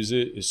get to use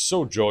it is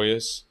so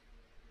joyous,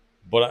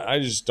 but I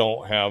just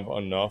don't have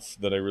enough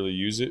that I really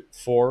use it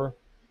for.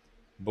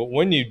 But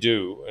when you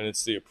do, and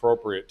it's the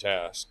appropriate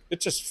task,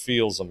 it just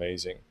feels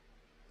amazing.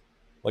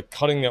 like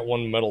cutting that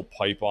one metal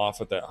pipe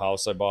off at that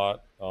house I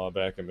bought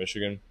back in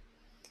Michigan.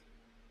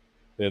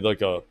 They had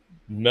like a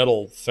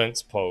metal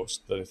fence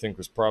post that I think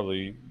was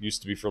probably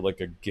used to be for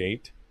like a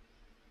gate.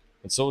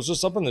 And so it was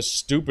just up in this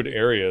stupid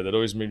area that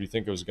always made me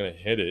think I was going to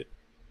hit it.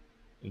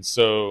 And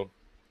so,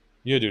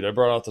 yeah, dude, I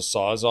brought out the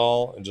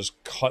Sawzall and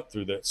just cut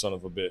through that son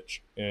of a bitch.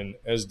 And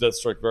as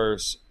Deathstrike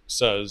Virus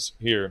says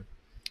here,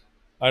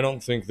 I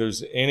don't think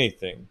there's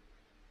anything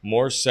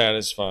more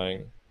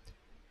satisfying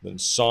than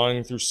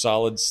sawing through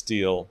solid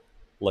steel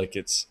like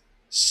it's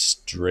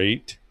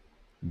straight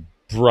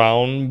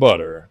brown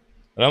butter.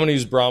 And I'm going to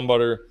use brown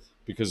butter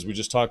because we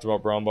just talked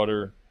about brown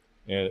butter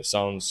and it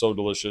sounds so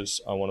delicious.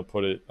 I want to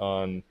put it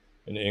on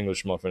an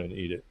English muffin and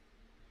eat it.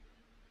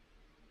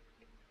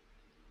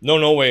 No,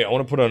 no way. I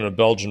want to put it on a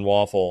Belgian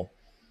waffle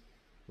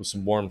with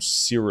some warm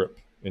syrup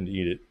and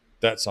eat it.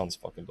 That sounds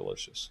fucking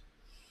delicious.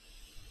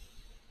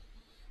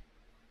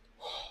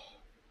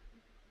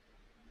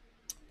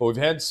 But we've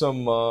had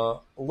some a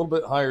little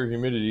bit higher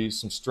humidity,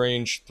 some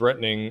strange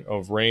threatening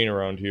of rain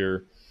around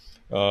here.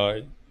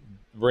 It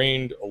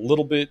rained a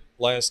little bit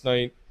last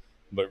night,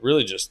 but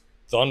really just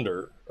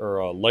thunder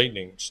or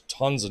lightning, just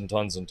tons and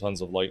tons and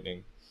tons of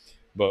lightning.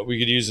 But we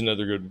could use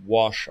another good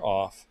wash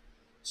off.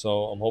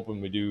 So I'm hoping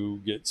we do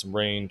get some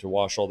rain to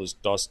wash all this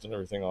dust and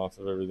everything off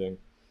of everything.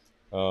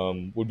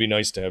 Would be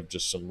nice to have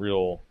just some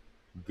real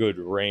good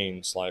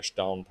rain slash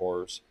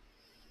downpours.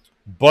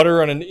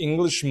 Butter on an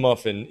English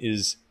muffin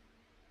is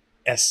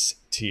S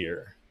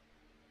tier.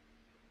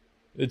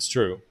 It's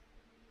true.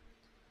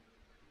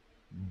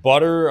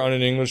 Butter on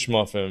an English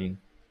muffin,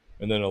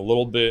 and then a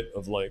little bit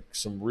of like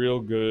some real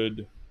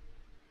good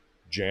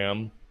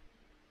jam.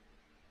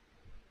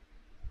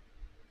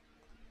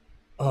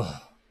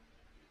 Ugh.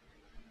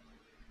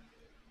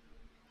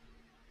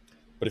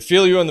 But I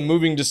feel you on the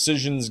moving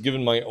decisions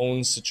given my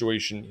own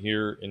situation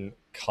here in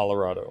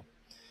Colorado.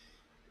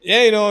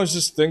 Yeah, I was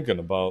just thinking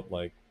about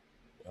like,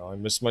 I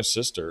miss my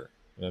sister.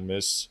 And I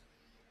miss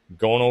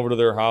going over to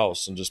their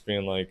house and just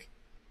being like,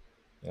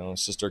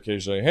 sister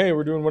occasionally, hey,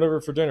 we're doing whatever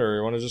for dinner.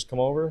 You want to just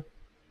come over? And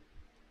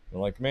I'm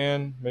like,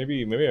 man,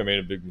 maybe I made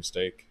a big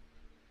mistake.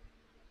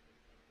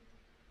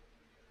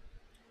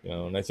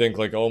 And I think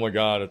like, oh my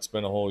God, it's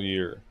been a whole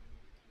year.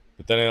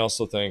 But then I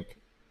also think,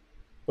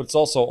 but it's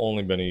also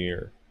only been a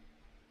year.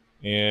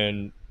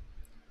 And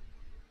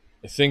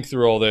I think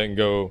through all that and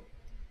go,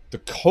 the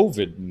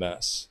COVID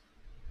mess,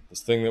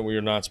 this thing that we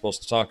are not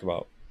supposed to talk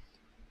about.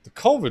 The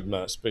COVID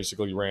mess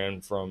basically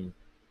ran from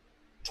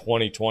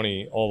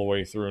 2020 all the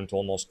way through until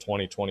almost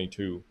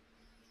 2022.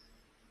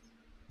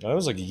 Now, that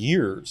was like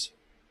years.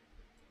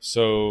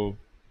 So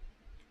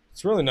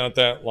it's really not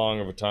that long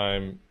of a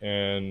time.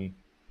 And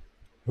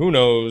who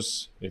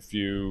knows if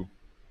you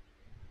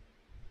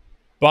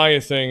buy a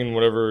thing and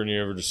whatever and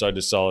you ever decide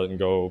to sell it and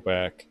go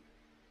back,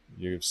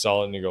 you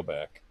sell it and you go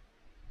back.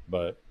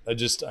 But I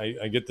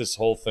get this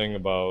whole thing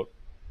about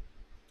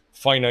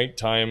finite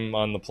time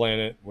on the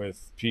planet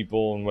with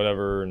people and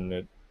whatever, and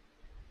it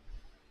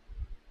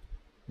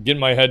get in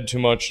my head too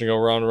much and go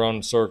round and round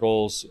in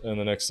circles, and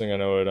the next thing I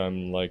know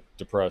I'm like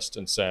depressed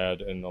and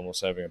sad and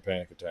almost having a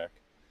panic attack.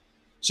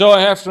 So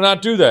I have to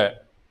not do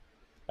that.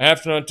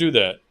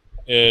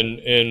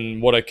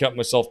 And what I kept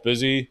myself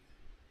busy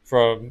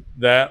from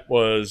that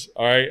was,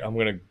 all right, I'm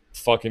gonna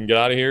fucking get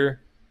out of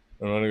here.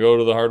 I'm gonna go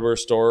to the hardware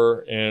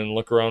store and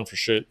look around for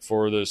shit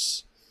for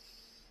this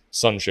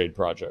sunshade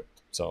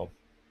project. So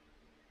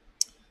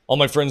all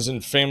my friends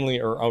and family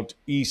are out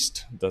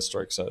east,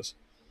 Deathstrike says.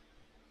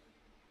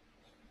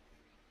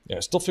 Yeah, I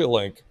still feel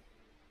like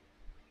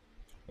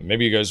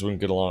maybe you guys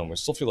wouldn't get along, but I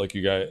still feel like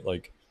you guys,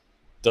 like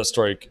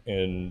Deathstrike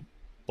and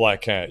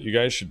Black Cat, you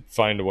guys should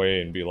find a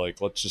way and be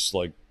like, let's just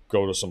like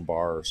go to some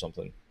bar or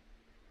something.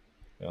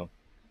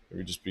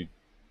 Maybe just be,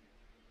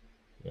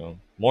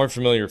 more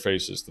familiar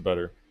faces, the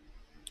better.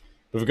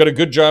 But we've got a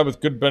good job with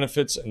good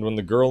benefits, and when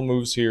the girl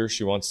moves here,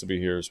 she wants to be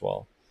here as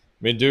well.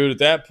 I mean, dude, at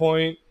that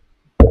point,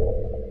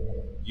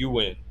 you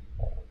win.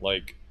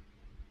 Like,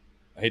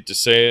 I hate to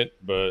say it,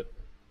 but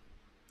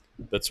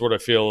that's what I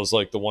feel is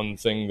like the one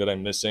thing that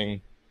I'm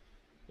missing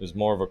is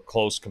more of a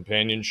close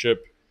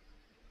companionship.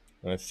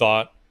 And I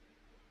thought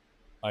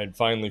I'd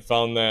finally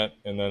found that,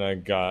 and then I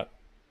got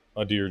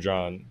a Dear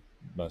John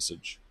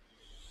message.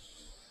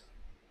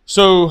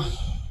 So,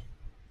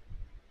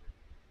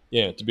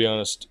 yeah, to be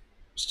honest,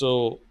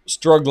 still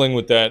struggling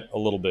with that a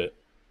little bit.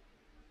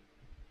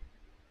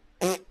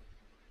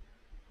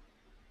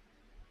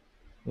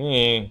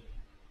 They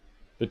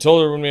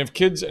told her when we have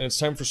kids and it's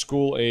time for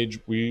school age,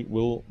 we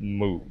will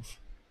move.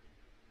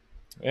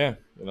 Yeah,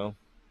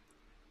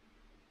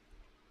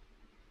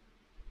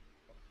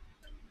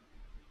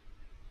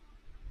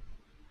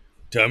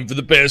 Time for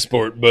the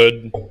passport,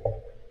 bud.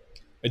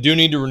 I do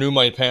need to renew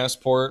my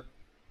passport.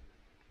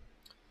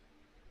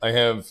 I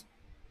have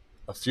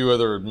a few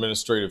other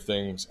administrative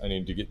things I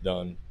need to get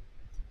done.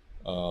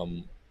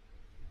 I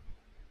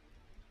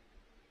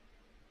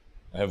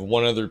have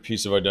one other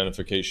piece of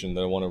identification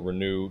that I want to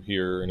renew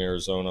here in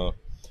Arizona,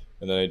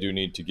 and then I do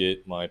need to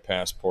get my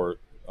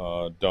passport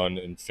done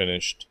and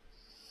finished.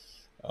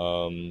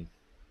 Um,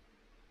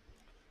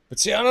 but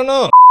see, I don't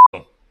know.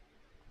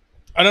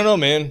 I don't know,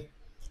 man.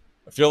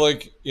 I feel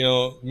like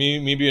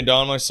me being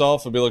down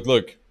myself. I'd be like,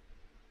 look,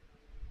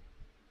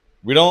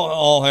 we don't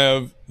all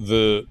have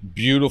the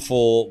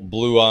beautiful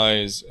blue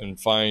eyes and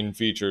fine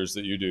features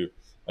that you do.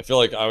 I feel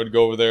like I would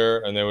go over there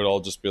and they would all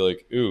just be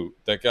like, ooh,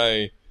 that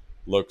guy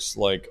looks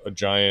like a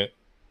giant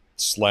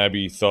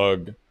slabby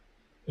thug.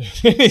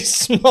 he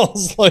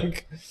smells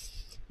like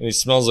he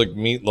smells like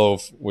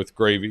meatloaf with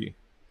gravy.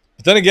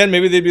 But then again,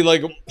 maybe they'd be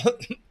like,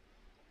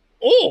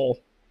 oh,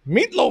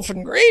 meatloaf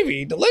and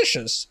gravy,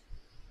 delicious.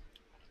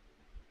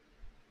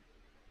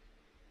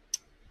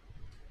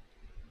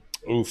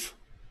 Oof.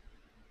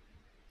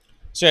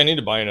 See, I need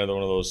to buy another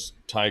one of those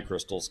Thai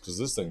crystals because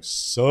this thing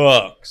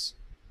sucks.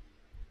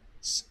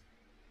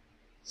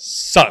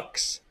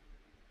 Sucks.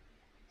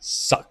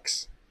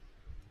 Sucks.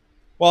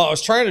 Well, I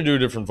was trying to do a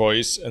different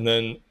voice, and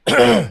then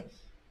I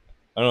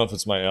don't know if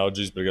it's my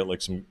allergies, but I got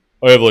like some.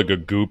 I have like a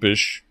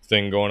goopish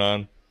thing going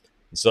on,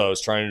 and so I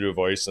was trying to do a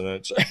voice, and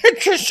then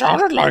it just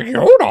sounded like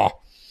Yoda.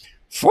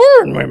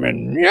 Foreign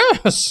women,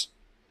 yes.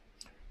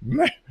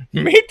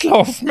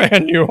 Meatloaf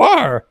man, you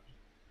are.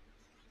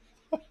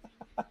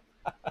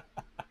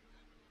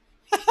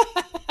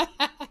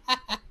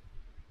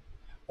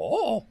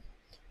 Oh,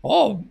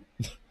 oh,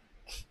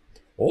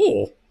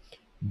 oh,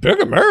 big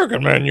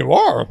American man, you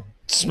are.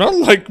 Smell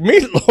like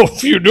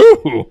meatloaf, you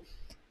do.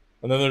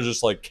 And then there's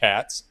just like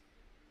cats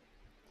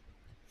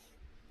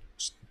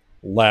just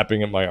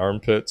lapping at my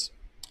armpits.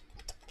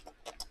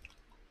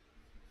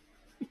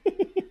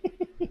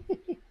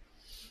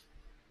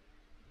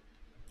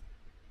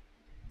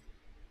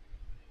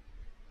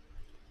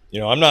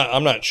 I'm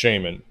not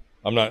shaming.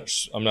 I'm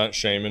not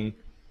shaming,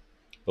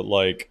 but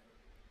like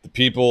the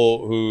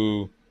people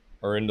who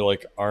are into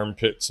like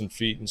armpits and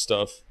feet and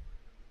stuff,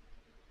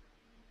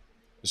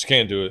 just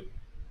can't do it.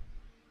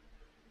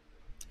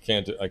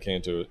 I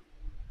can't do it.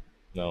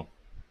 No.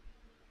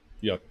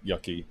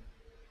 Yucky.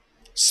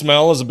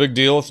 Smell is a big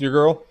deal with your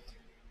girl.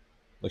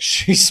 Like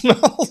she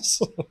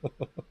smells.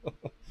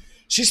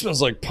 She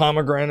smells like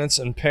pomegranates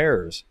and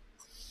pears.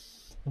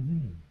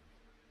 I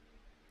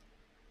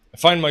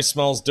find my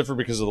smells differ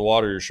because of the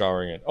water you're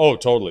showering in. Oh,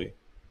 totally.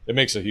 It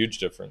makes a huge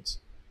difference.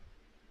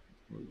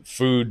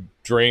 Food,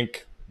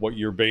 drink, what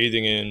you're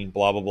bathing in,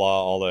 blah blah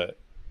blah, all that.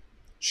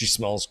 She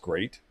smells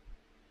great.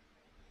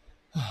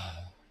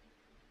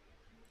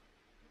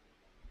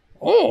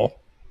 Oh,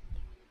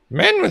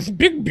 men with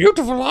big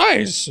beautiful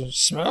eyes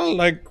smell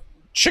like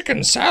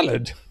chicken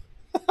salad.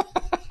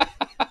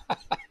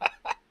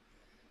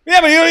 Yeah,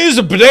 but you don't use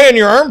a bidet in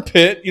your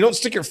armpit. You don't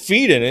stick your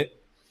feet in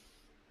it.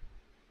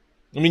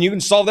 I mean, you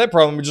can solve that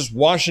problem by just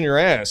washing your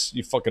ass,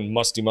 you fucking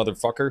musty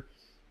motherfucker.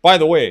 By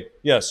the way,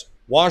 yes,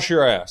 wash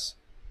your ass.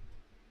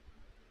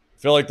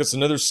 I feel like that's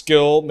another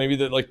skill maybe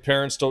that like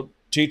parents don't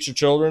teach their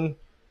children.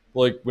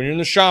 Like when you're in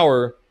the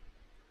shower,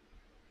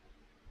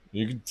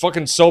 you can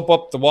fucking soap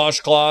up the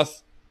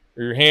washcloth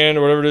or your hand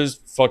or whatever it is.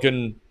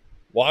 Fucking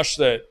wash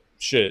that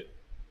shit.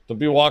 Don't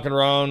be walking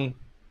around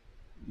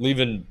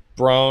leaving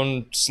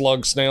brown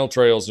slug snail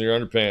trails in your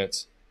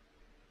underpants.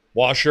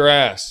 Wash your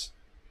ass.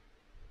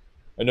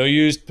 I know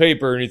you used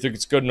paper and you think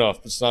it's good enough,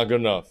 but it's not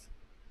good enough.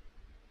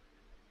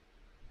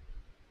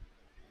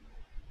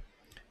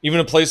 Even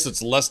a place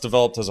that's less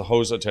developed has a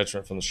hose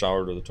attachment from the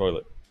shower to the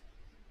toilet.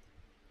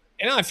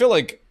 And I feel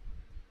like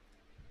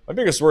my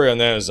biggest worry on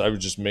that is I would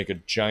just make a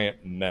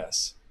giant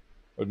mess.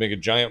 I would make a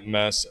giant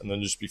mess and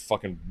then just be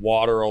fucking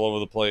water all over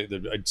the place.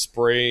 I'd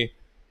spray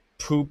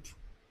poop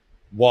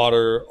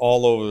water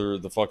all over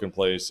the fucking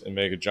place and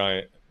make a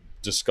giant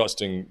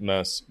disgusting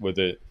mess with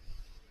it.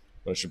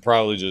 But I should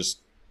probably just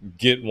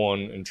get one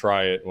and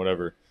try it,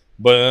 whatever.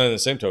 But then in the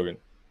same token,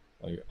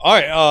 like, all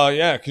right,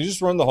 yeah, can you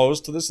just run the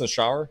hose to this in the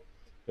shower?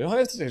 You don't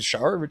have to take a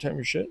shower every time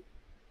you shit.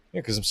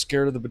 Yeah, because I'm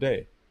scared of the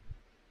bidet.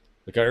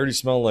 Like I already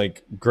smell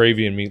like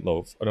gravy and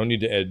meatloaf. I don't need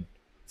to add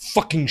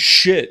fucking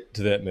shit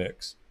to that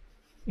mix.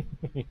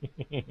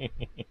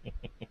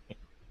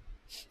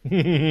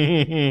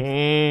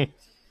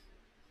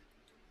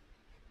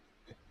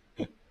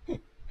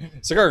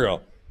 Cigar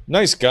girl,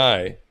 nice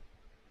guy,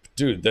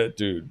 dude. That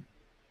dude.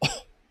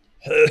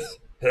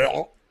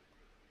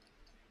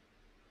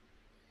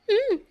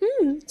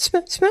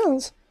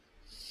 Smells.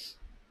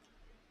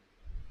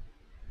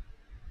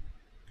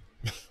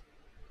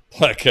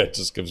 Black cat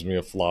just gives me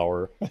a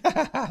flower.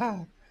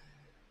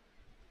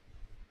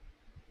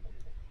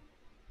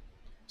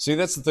 See,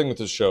 that's the thing with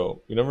this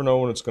show. You never know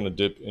when it's going to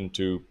dip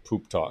into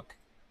poop talk.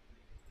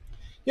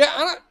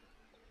 Yeah,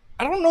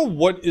 I don't know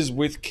what is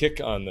with Kick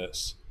on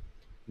this.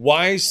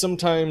 Why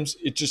sometimes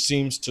it just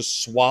seems to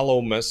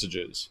swallow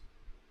messages.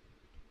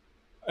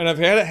 And I've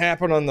had it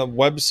happen on the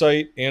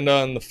website and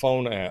on the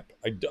phone app.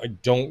 I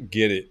don't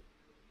get it.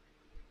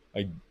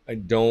 I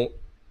don't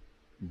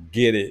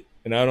get it.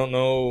 And I don't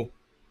know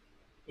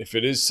if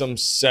it is some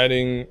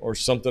setting or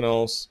something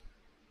else,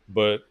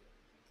 but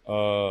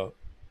all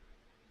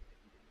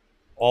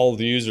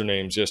the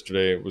usernames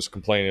yesterday was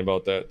complaining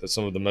about that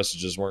some of the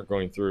messages weren't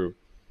going through.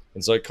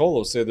 And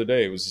Zycolos the other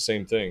day, it was the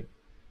same thing.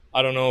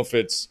 I don't know if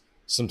it's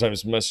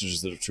sometimes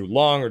messages that are too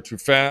long or too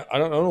fat. I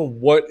don't know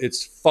what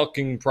its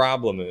fucking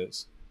problem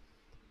is.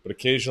 But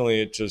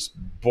occasionally it just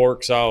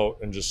borks out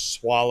and just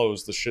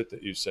swallows the shit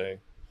that you say.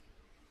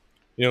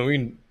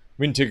 We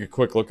can take a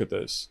quick look at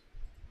this.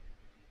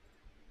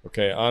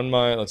 Okay, on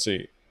my, let's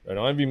see. I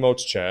don't have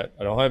emotes chat.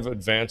 I don't have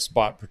advanced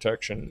bot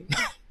protection.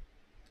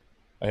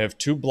 I have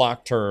 2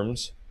 block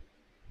terms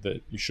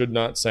that you should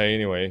not say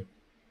anyway.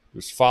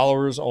 There's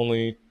followers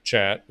only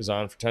chat is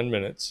on for 10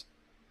 minutes.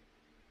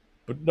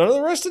 But none of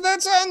the rest of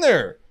that's on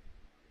there.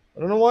 I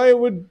don't know why it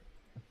would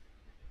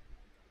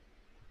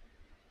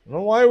I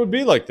don't know why it would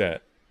be like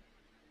that.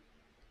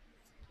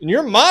 And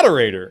you're a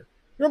moderator.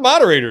 You're a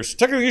moderator, so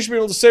technically you should be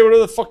able to say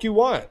whatever the fuck you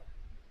want. You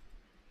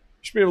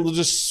should be able to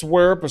just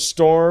swear up a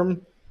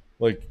storm.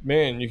 Like,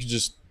 man, you could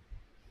just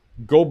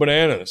go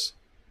bananas.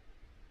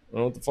 I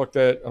don't know what the fuck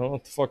that. I don't know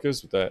what the fuck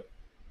is with that.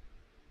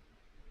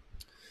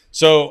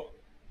 So,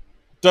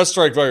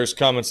 Deathstrike Virus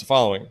comments the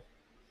following.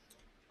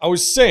 I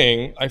was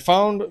saying I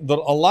found that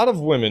a lot of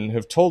women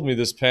have told me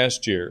this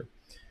past year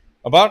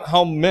about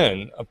how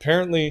men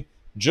apparently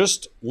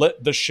just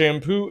let the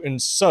shampoo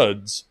and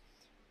suds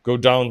go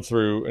down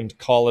through and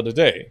call it a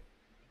day.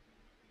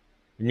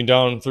 You mean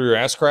down through your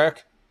ass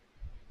crack?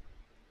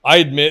 I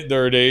admit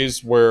there are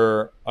days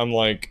where I'm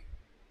like,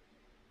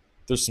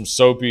 there's some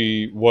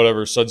soapy,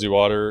 whatever, sudsy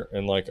water,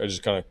 and like I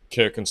just kind of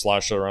kick and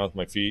slash it around with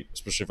my feet,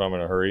 especially if I'm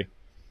in a hurry.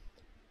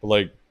 But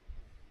like,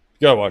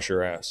 you gotta wash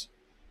your ass.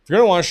 If you're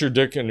gonna wash your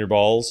dick and your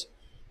balls,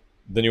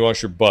 then you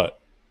wash your butt.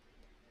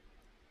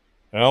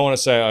 And I want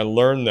to say I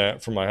learned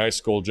that from my high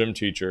school gym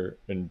teacher,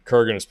 and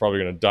Kurgan is probably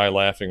gonna die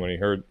laughing when he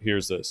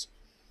hears this.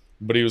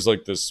 But he was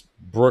like this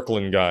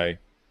Brooklyn guy,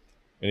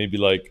 and he'd be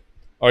like,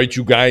 "All right,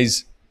 you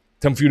guys,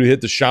 time for you to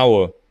hit the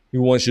shower.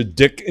 You wash your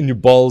dick and your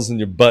balls and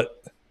your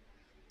butt.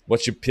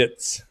 Wash your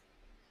pits.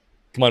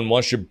 Come on,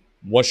 wash your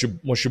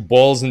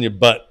balls and your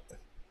butt."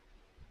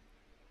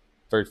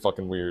 Very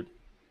fucking weird.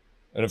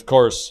 And of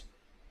course,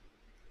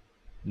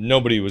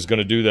 nobody was going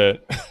to do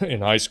that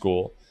in high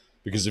school,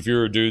 because if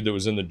you're a dude that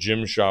was in the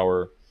gym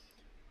shower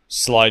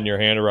sliding your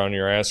hand around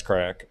your ass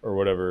crack or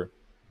whatever,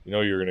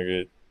 you're going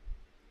to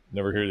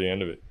never hear the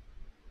end of it.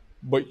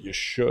 But you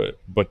should.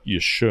 But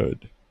you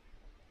should.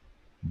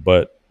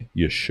 But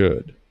you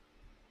should.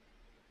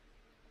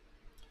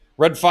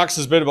 Red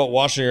Fox's bit about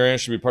washing your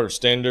hands should be part of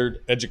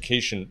standard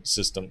education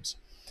systems.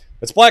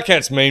 That's Black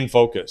Hat's main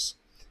focus.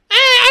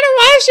 I don't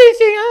wash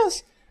anything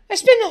else. I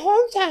spend the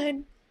whole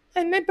time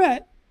on my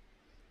butt.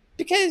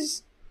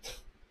 Because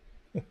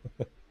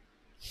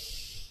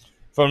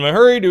From a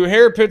hurry to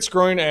hair, pits,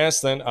 groin,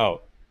 ass, then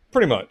out.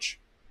 Pretty much.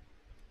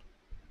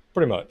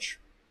 Pretty much.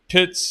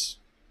 Pits,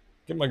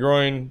 get my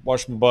groin,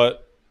 wash my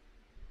butt.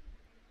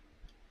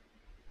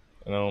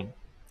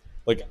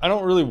 Like, I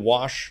don't really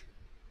wash.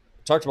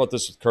 I talked about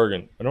this with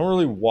Kurgan. I don't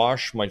really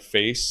wash my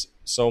face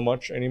so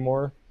much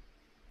anymore.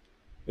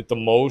 At the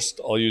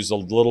most, I'll use a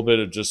little bit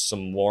of just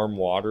some warm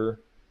water,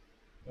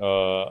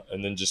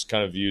 and then just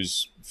kind of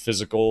use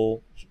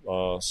physical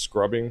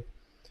scrubbing.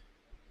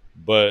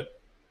 But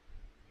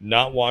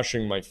not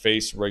washing my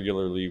face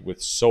regularly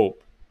with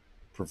soap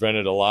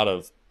prevented a lot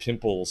of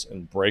pimples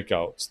and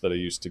breakouts that I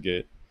used to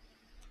get.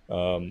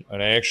 And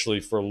I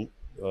actually,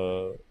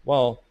 still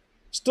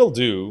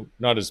do,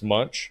 not as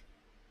much,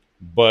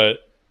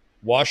 but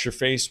wash your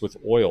face with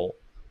oil.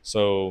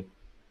 So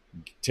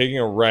taking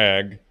a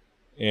rag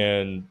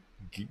and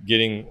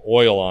getting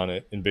oil on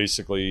it, and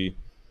basically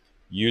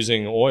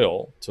using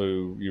oil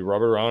you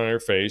rub it around on your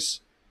face,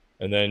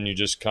 and then you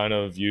just kind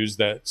of use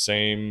that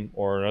same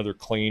or another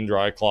clean,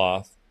 dry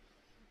cloth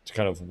to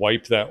kind of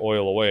wipe that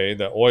oil away.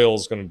 That oil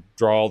is going to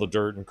draw all the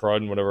dirt and crud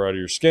and whatever out of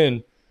your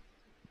skin,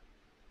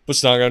 but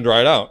it's not going to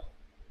dry it out.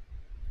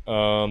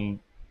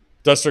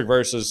 Deathstrike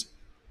versus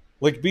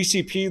like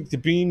BCP, the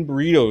bean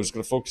burrito is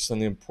going to focus on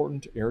the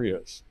important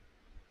areas.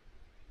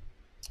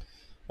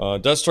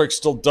 Deathstrike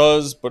still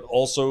does, but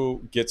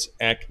also gets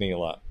acne a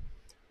lot.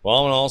 Well,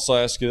 I'm going to also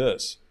ask you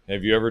this.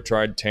 Have you ever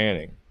tried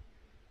tanning?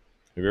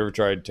 Have you ever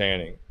tried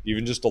tanning?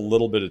 Even just a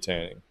little bit of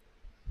tanning.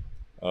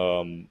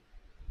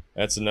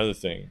 That's another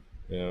thing.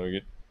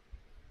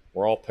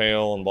 We're all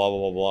pale and blah, blah,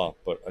 blah, blah.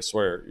 But I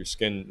swear, your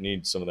skin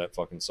needs some of that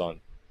fucking sun.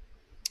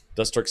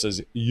 Deathstrike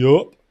says,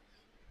 yup.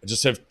 I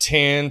just have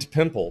tanned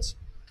pimples.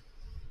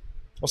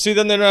 Well, see,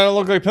 then they don't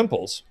look like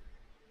pimples.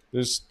 They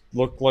just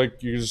look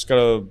like you just got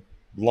a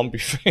lumpy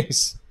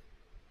face.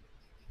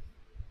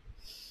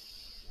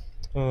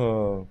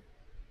 So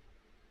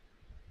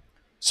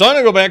I'm going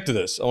to go back to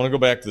this. I want to go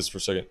back to this for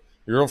a second.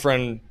 Your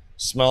girlfriend,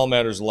 smell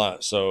matters a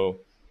lot. So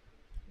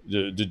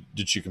did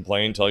she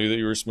complain, tell you that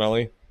you were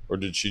smelly? Or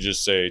did she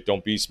just say,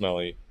 don't be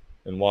smelly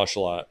and wash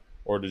a lot?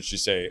 Or did she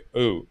say,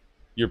 ooh,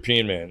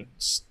 European man,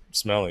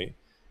 smelly?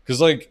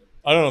 Because, like,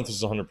 I don't know if this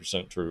is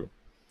 100% true,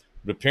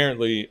 but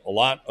apparently a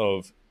lot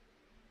of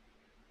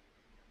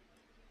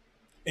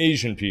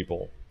Asian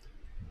people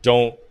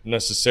don't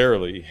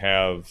necessarily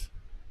have,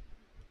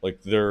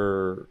 like,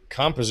 their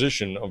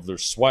composition of their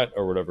sweat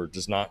or whatever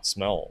does not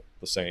smell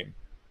the same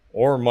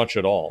or much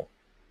at all.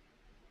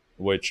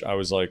 Which I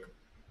was like,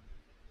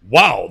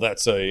 Wow,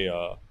 that's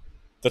a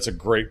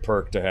great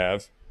perk to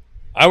have.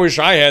 I wish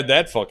I had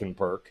that fucking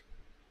perk.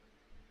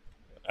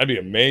 That'd be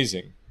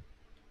amazing.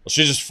 Well,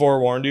 she just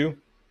forewarned you.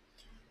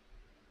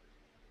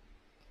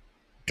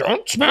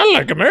 Don't smell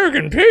like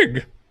American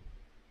pig.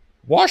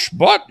 Wash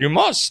butt, you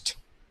must.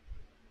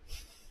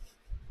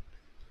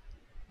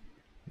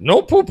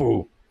 No poo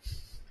poo.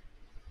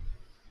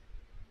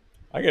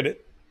 I get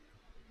it.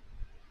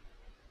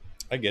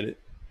 I get it.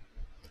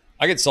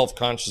 I get self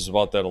conscious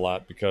about that a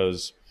lot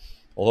because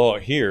although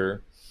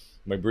here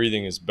my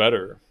breathing is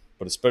better,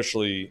 but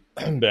especially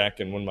back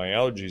and when my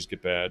allergies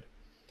get bad,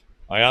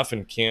 I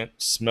often can't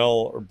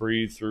smell or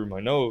breathe through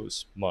my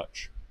nose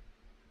much.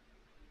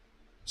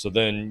 So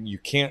then you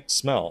can't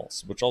smell,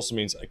 which also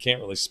means I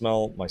can't really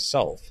smell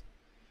myself.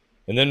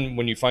 And then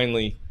when you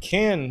finally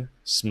can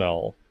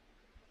smell,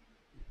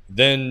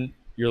 then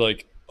you're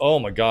like, oh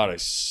my God, I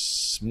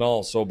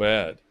smell so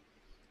bad.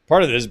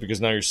 Part of it is because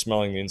now you're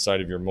smelling the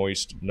inside of your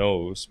moist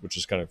nose, which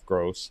is kind of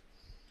gross.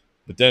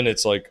 But then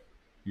it's like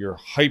you're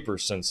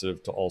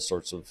hypersensitive to all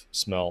sorts of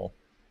smell.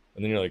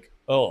 And then you're like,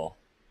 oh.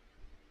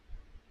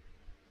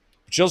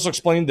 But she also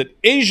explained that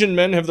Asian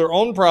men have their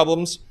own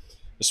problems,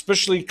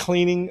 especially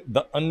cleaning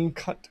the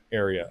uncut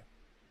area.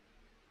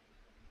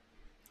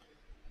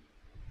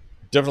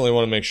 Definitely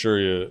want to make sure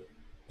you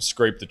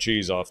scrape the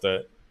cheese off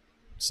that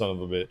son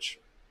of a bitch.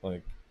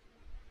 Like,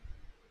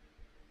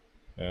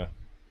 yeah,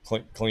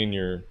 clean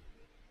your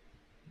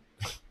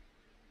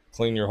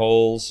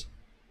holes,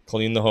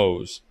 clean the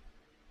hose.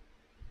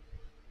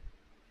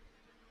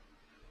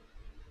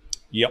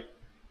 Yep.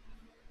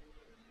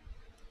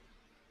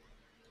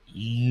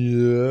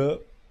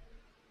 Yep.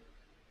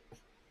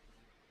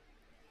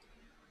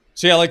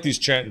 See, I like these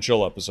chat and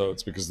chill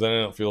episodes because then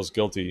I don't feel as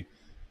guilty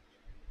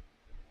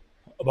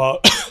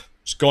about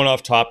just going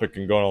off topic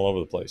and going all over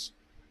the place.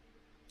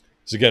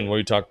 So again, what do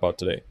you talk about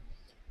today?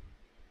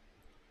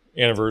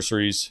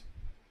 Anniversaries,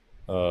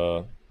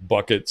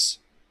 buckets,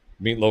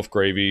 meatloaf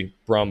gravy,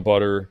 brown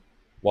butter,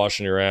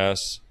 washing your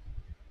ass,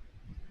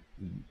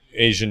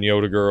 Asian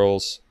Yoda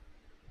girls.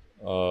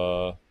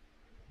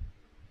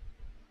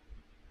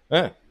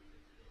 Eh,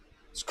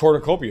 it's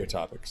cornucopia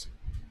topics.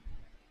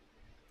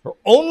 Her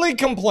only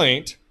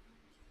complaint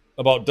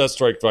about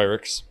Deathstrike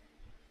Virix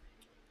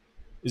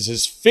is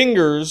his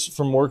fingers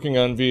from working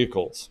on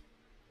vehicles.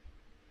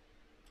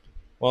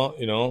 Well,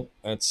 you know,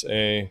 that's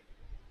a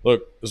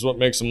look, this is what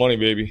makes the money,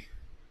 baby.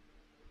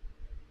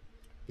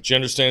 But she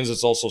understands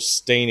it's also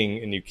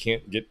staining and you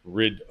can't get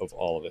rid of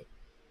all of it.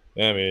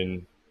 I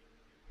mean,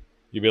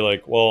 you'd be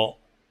like, well,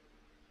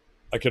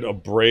 I could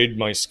abrade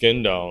my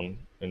skin down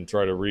and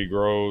try to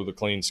regrow the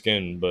clean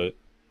skin, but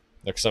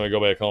next time I go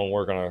back home and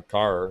work on a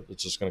car,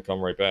 it's just going to come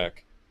right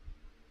back.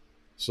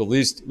 So at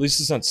least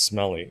it's not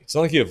smelly. It's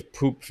not like you have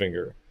poop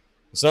finger.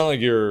 It's not like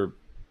your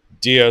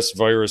DS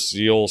virus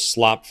Zeal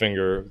slop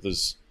finger with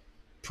his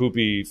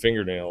poopy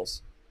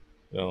fingernails.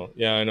 You know,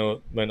 yeah, I know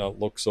it might not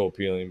look so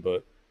appealing,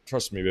 but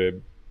trust me,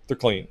 babe, they're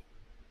clean.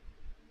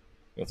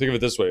 You know, think of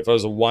it this way: if I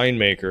was a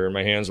winemaker and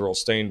my hands were all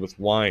stained with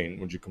wine,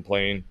 would you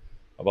complain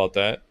about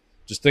that?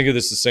 Just think of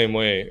this the same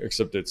way,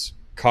 except it's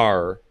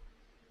car.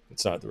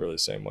 It's not really the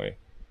same way.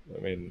 I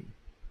mean,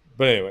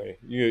 but anyway,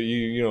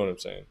 you know what I'm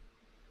saying.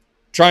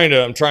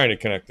 I'm trying to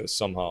connect this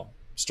somehow.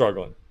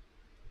 Struggling.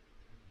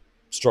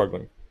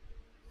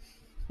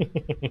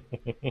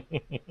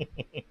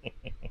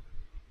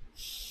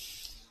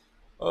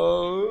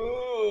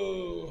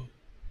 Oh.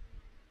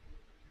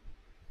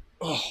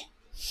 Oh.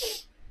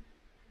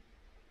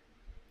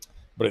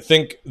 But I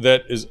think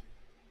it's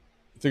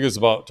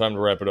about time to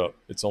wrap it up.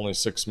 It's only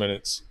 6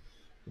 minutes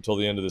until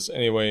the end of this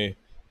anyway,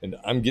 and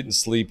I'm getting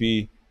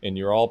sleepy, and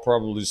you're all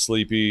probably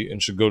sleepy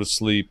and should go to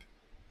sleep.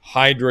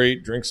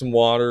 Hydrate, drink some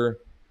water,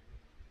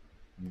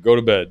 go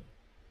to bed.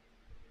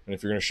 And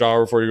if you're gonna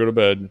shower before you go to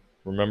bed,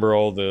 remember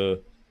all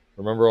the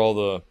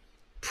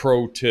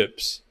pro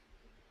tips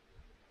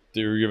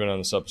that you were given on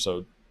this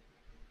episode.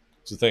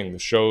 It's the thing. The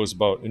show is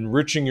about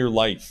enriching your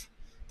life.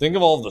 Think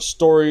of all the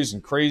stories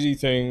and crazy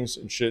things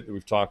and shit that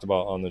we've talked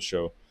about on this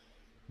show.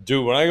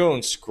 Dude, when I go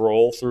and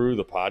scroll through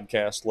the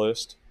podcast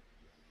list,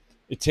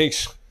 it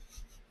takes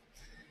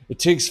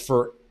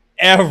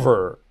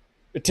forever.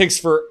 It takes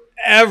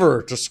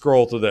forever to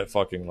scroll through that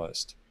fucking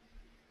list.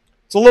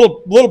 It's a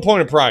little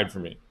point of pride for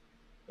me.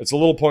 It's a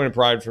little point of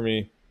pride for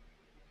me.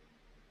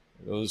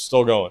 It's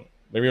still going.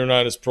 Maybe we're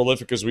not as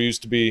prolific as we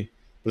used to be,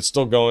 but it's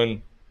still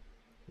going.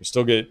 We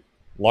still get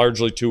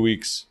largely 2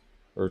 weeks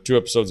or 2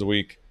 episodes a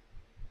week.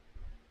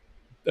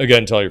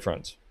 Again, tell your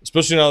friends,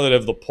 especially now that I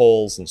have the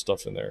polls and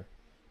stuff in there.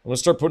 I'm gonna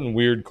start putting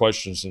weird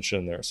questions and shit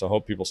in there, so I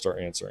hope people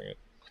start answering it.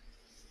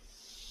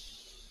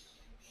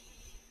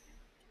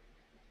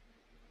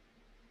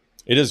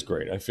 It is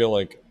great. I feel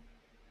like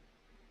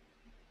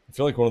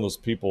one of those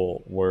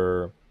people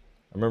where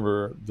I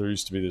remember there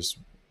used to be this.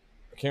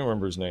 I can't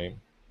remember his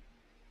name.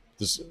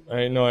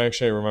 I know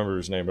actually I remember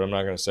his name, but I'm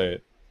not gonna say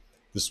it.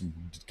 This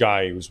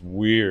guy, he was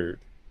weird.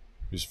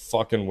 He was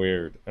fucking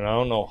weird, and I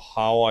don't know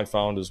how I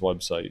found his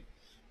website.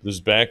 This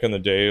was back in the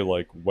day,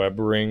 like web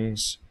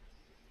rings,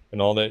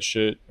 and all that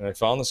shit. And I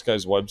found this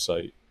guy's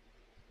website,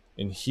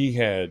 and he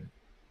had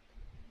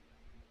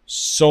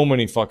so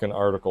many fucking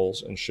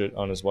articles and shit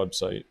on his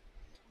website.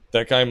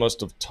 That guy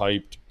must have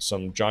typed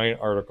some giant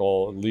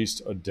article at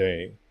least a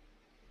day.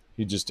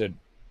 He just did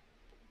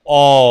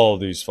all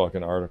these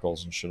fucking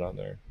articles and shit on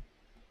there.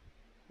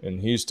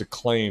 And he used to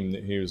claim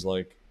that he was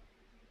like,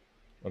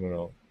 I don't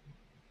know,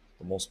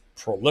 the most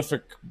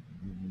prolific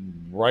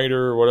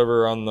writer or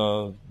whatever on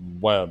the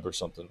web or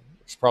something,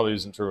 which probably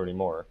isn't true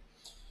anymore.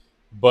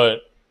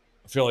 But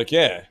I feel like,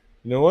 yeah,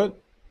 you know what?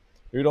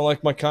 Maybe you don't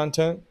like my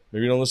content.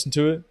 Maybe you don't listen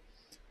to it.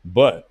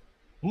 But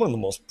I'm one of the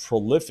most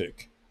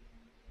prolific,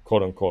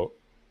 quote unquote,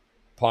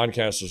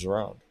 podcasters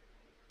around.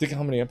 Think of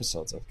how many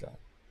episodes I've got.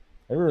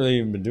 I haven't really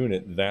even been doing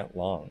it that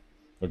long.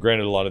 But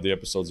granted, a lot of the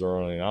episodes are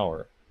only an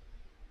hour.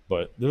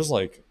 But there's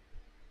like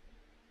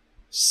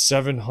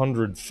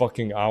 700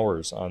 fucking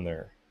hours on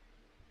there.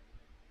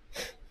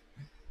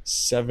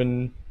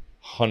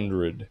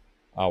 700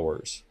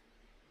 hours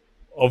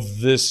of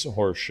this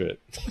horseshit.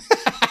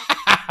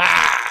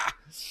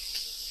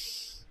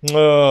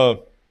 Yeah,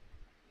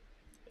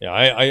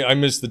 I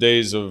miss the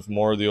days of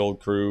more of the old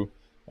crew.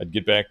 I'd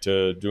get back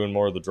to doing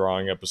more of the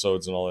drawing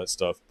episodes and all that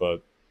stuff,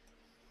 but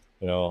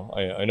I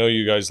know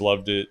you guys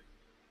loved it,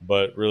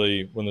 but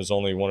really, when there's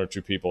only one or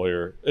two people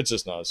here, it's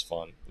just not as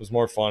fun. It was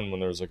more fun when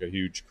there was like a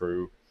huge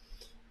crew.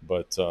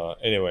 But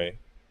anyway,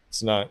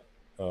 it's not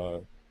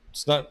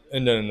it's not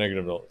ending on a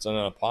negative note. It's on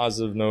a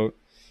positive note.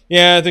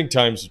 Yeah, I think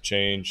times have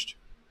changed.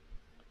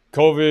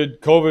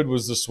 COVID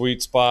was the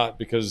sweet spot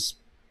because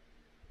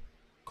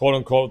quote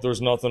unquote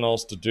there's nothing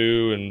else to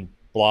do and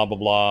blah blah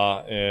blah,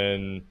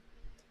 and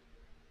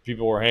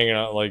people were hanging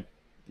out like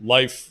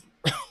life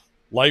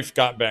life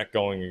got back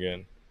going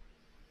again.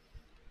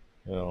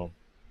 You know,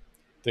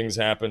 things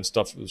happen,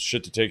 stuff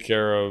shit to take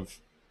care of.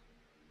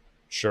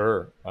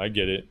 Sure, I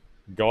get it.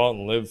 Go out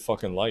and live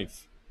fucking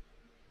life.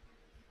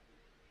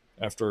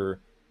 After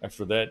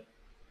that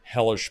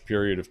hellish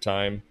period of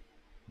time,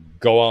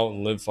 go out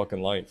and live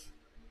fucking life.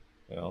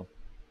 You know.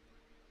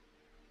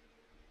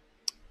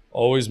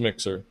 Always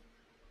mixer.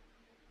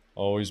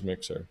 Always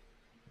mixer.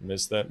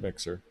 Miss that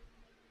mixer.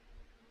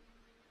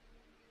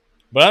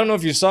 But I don't know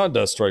if you saw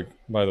Dust Strike,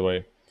 by the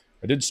way.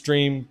 I did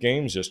stream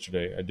games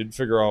yesterday. I did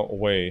figure out a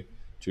way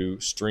to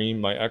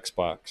stream my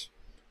Xbox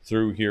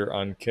through here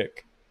on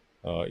Kick,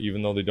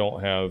 even though they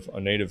don't have a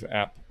native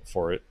app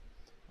for it.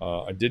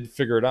 I did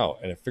figure it out,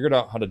 and I figured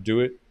out how to do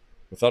it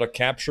without a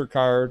capture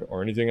card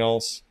or anything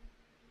else,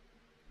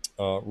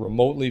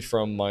 remotely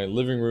from my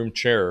living room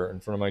chair in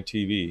front of my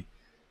TV.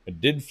 I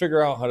did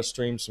figure out how to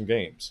stream some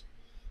games.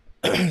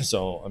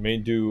 So I may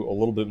do a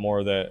little bit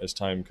more of that as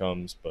time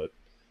comes, but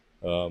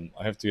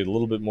I have to get a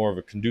little bit more of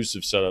a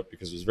conducive setup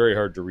because it was very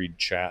hard to read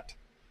chat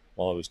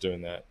while I was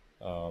doing that.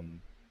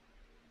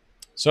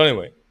 So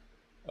anyway,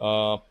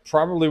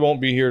 probably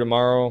won't be here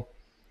tomorrow.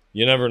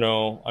 You never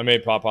know. I may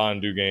pop on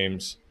and do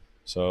games.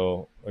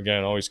 So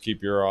again, always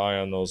keep your eye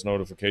on those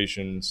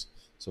notifications.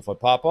 So if I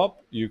pop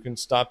up, you can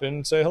stop in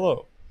and say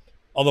hello.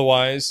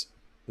 Otherwise,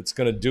 that's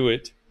going to do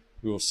it.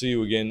 We will see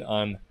you again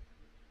on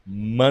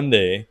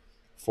Monday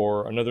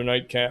for another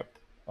Nightcap.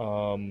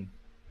 Do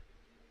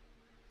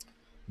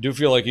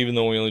feel like even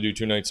though we only do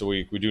 2 nights a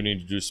week, we do need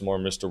to do some more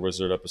Mr.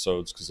 Wizard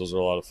episodes because those are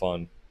a lot of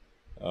fun.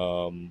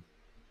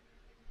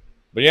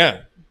 But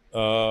yeah,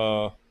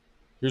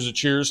 here's a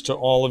cheers to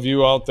all of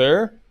you out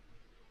there.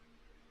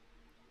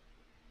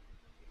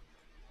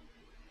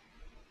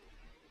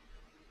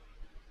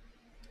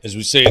 As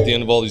we say at the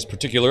end of all these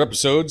particular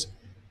episodes,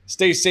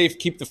 stay safe,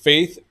 keep the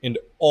faith, and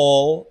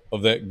all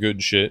of that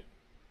good shit.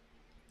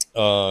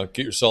 Get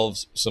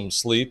yourselves some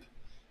sleep,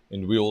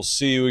 and we will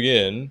see you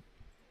again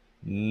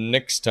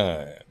next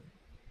time.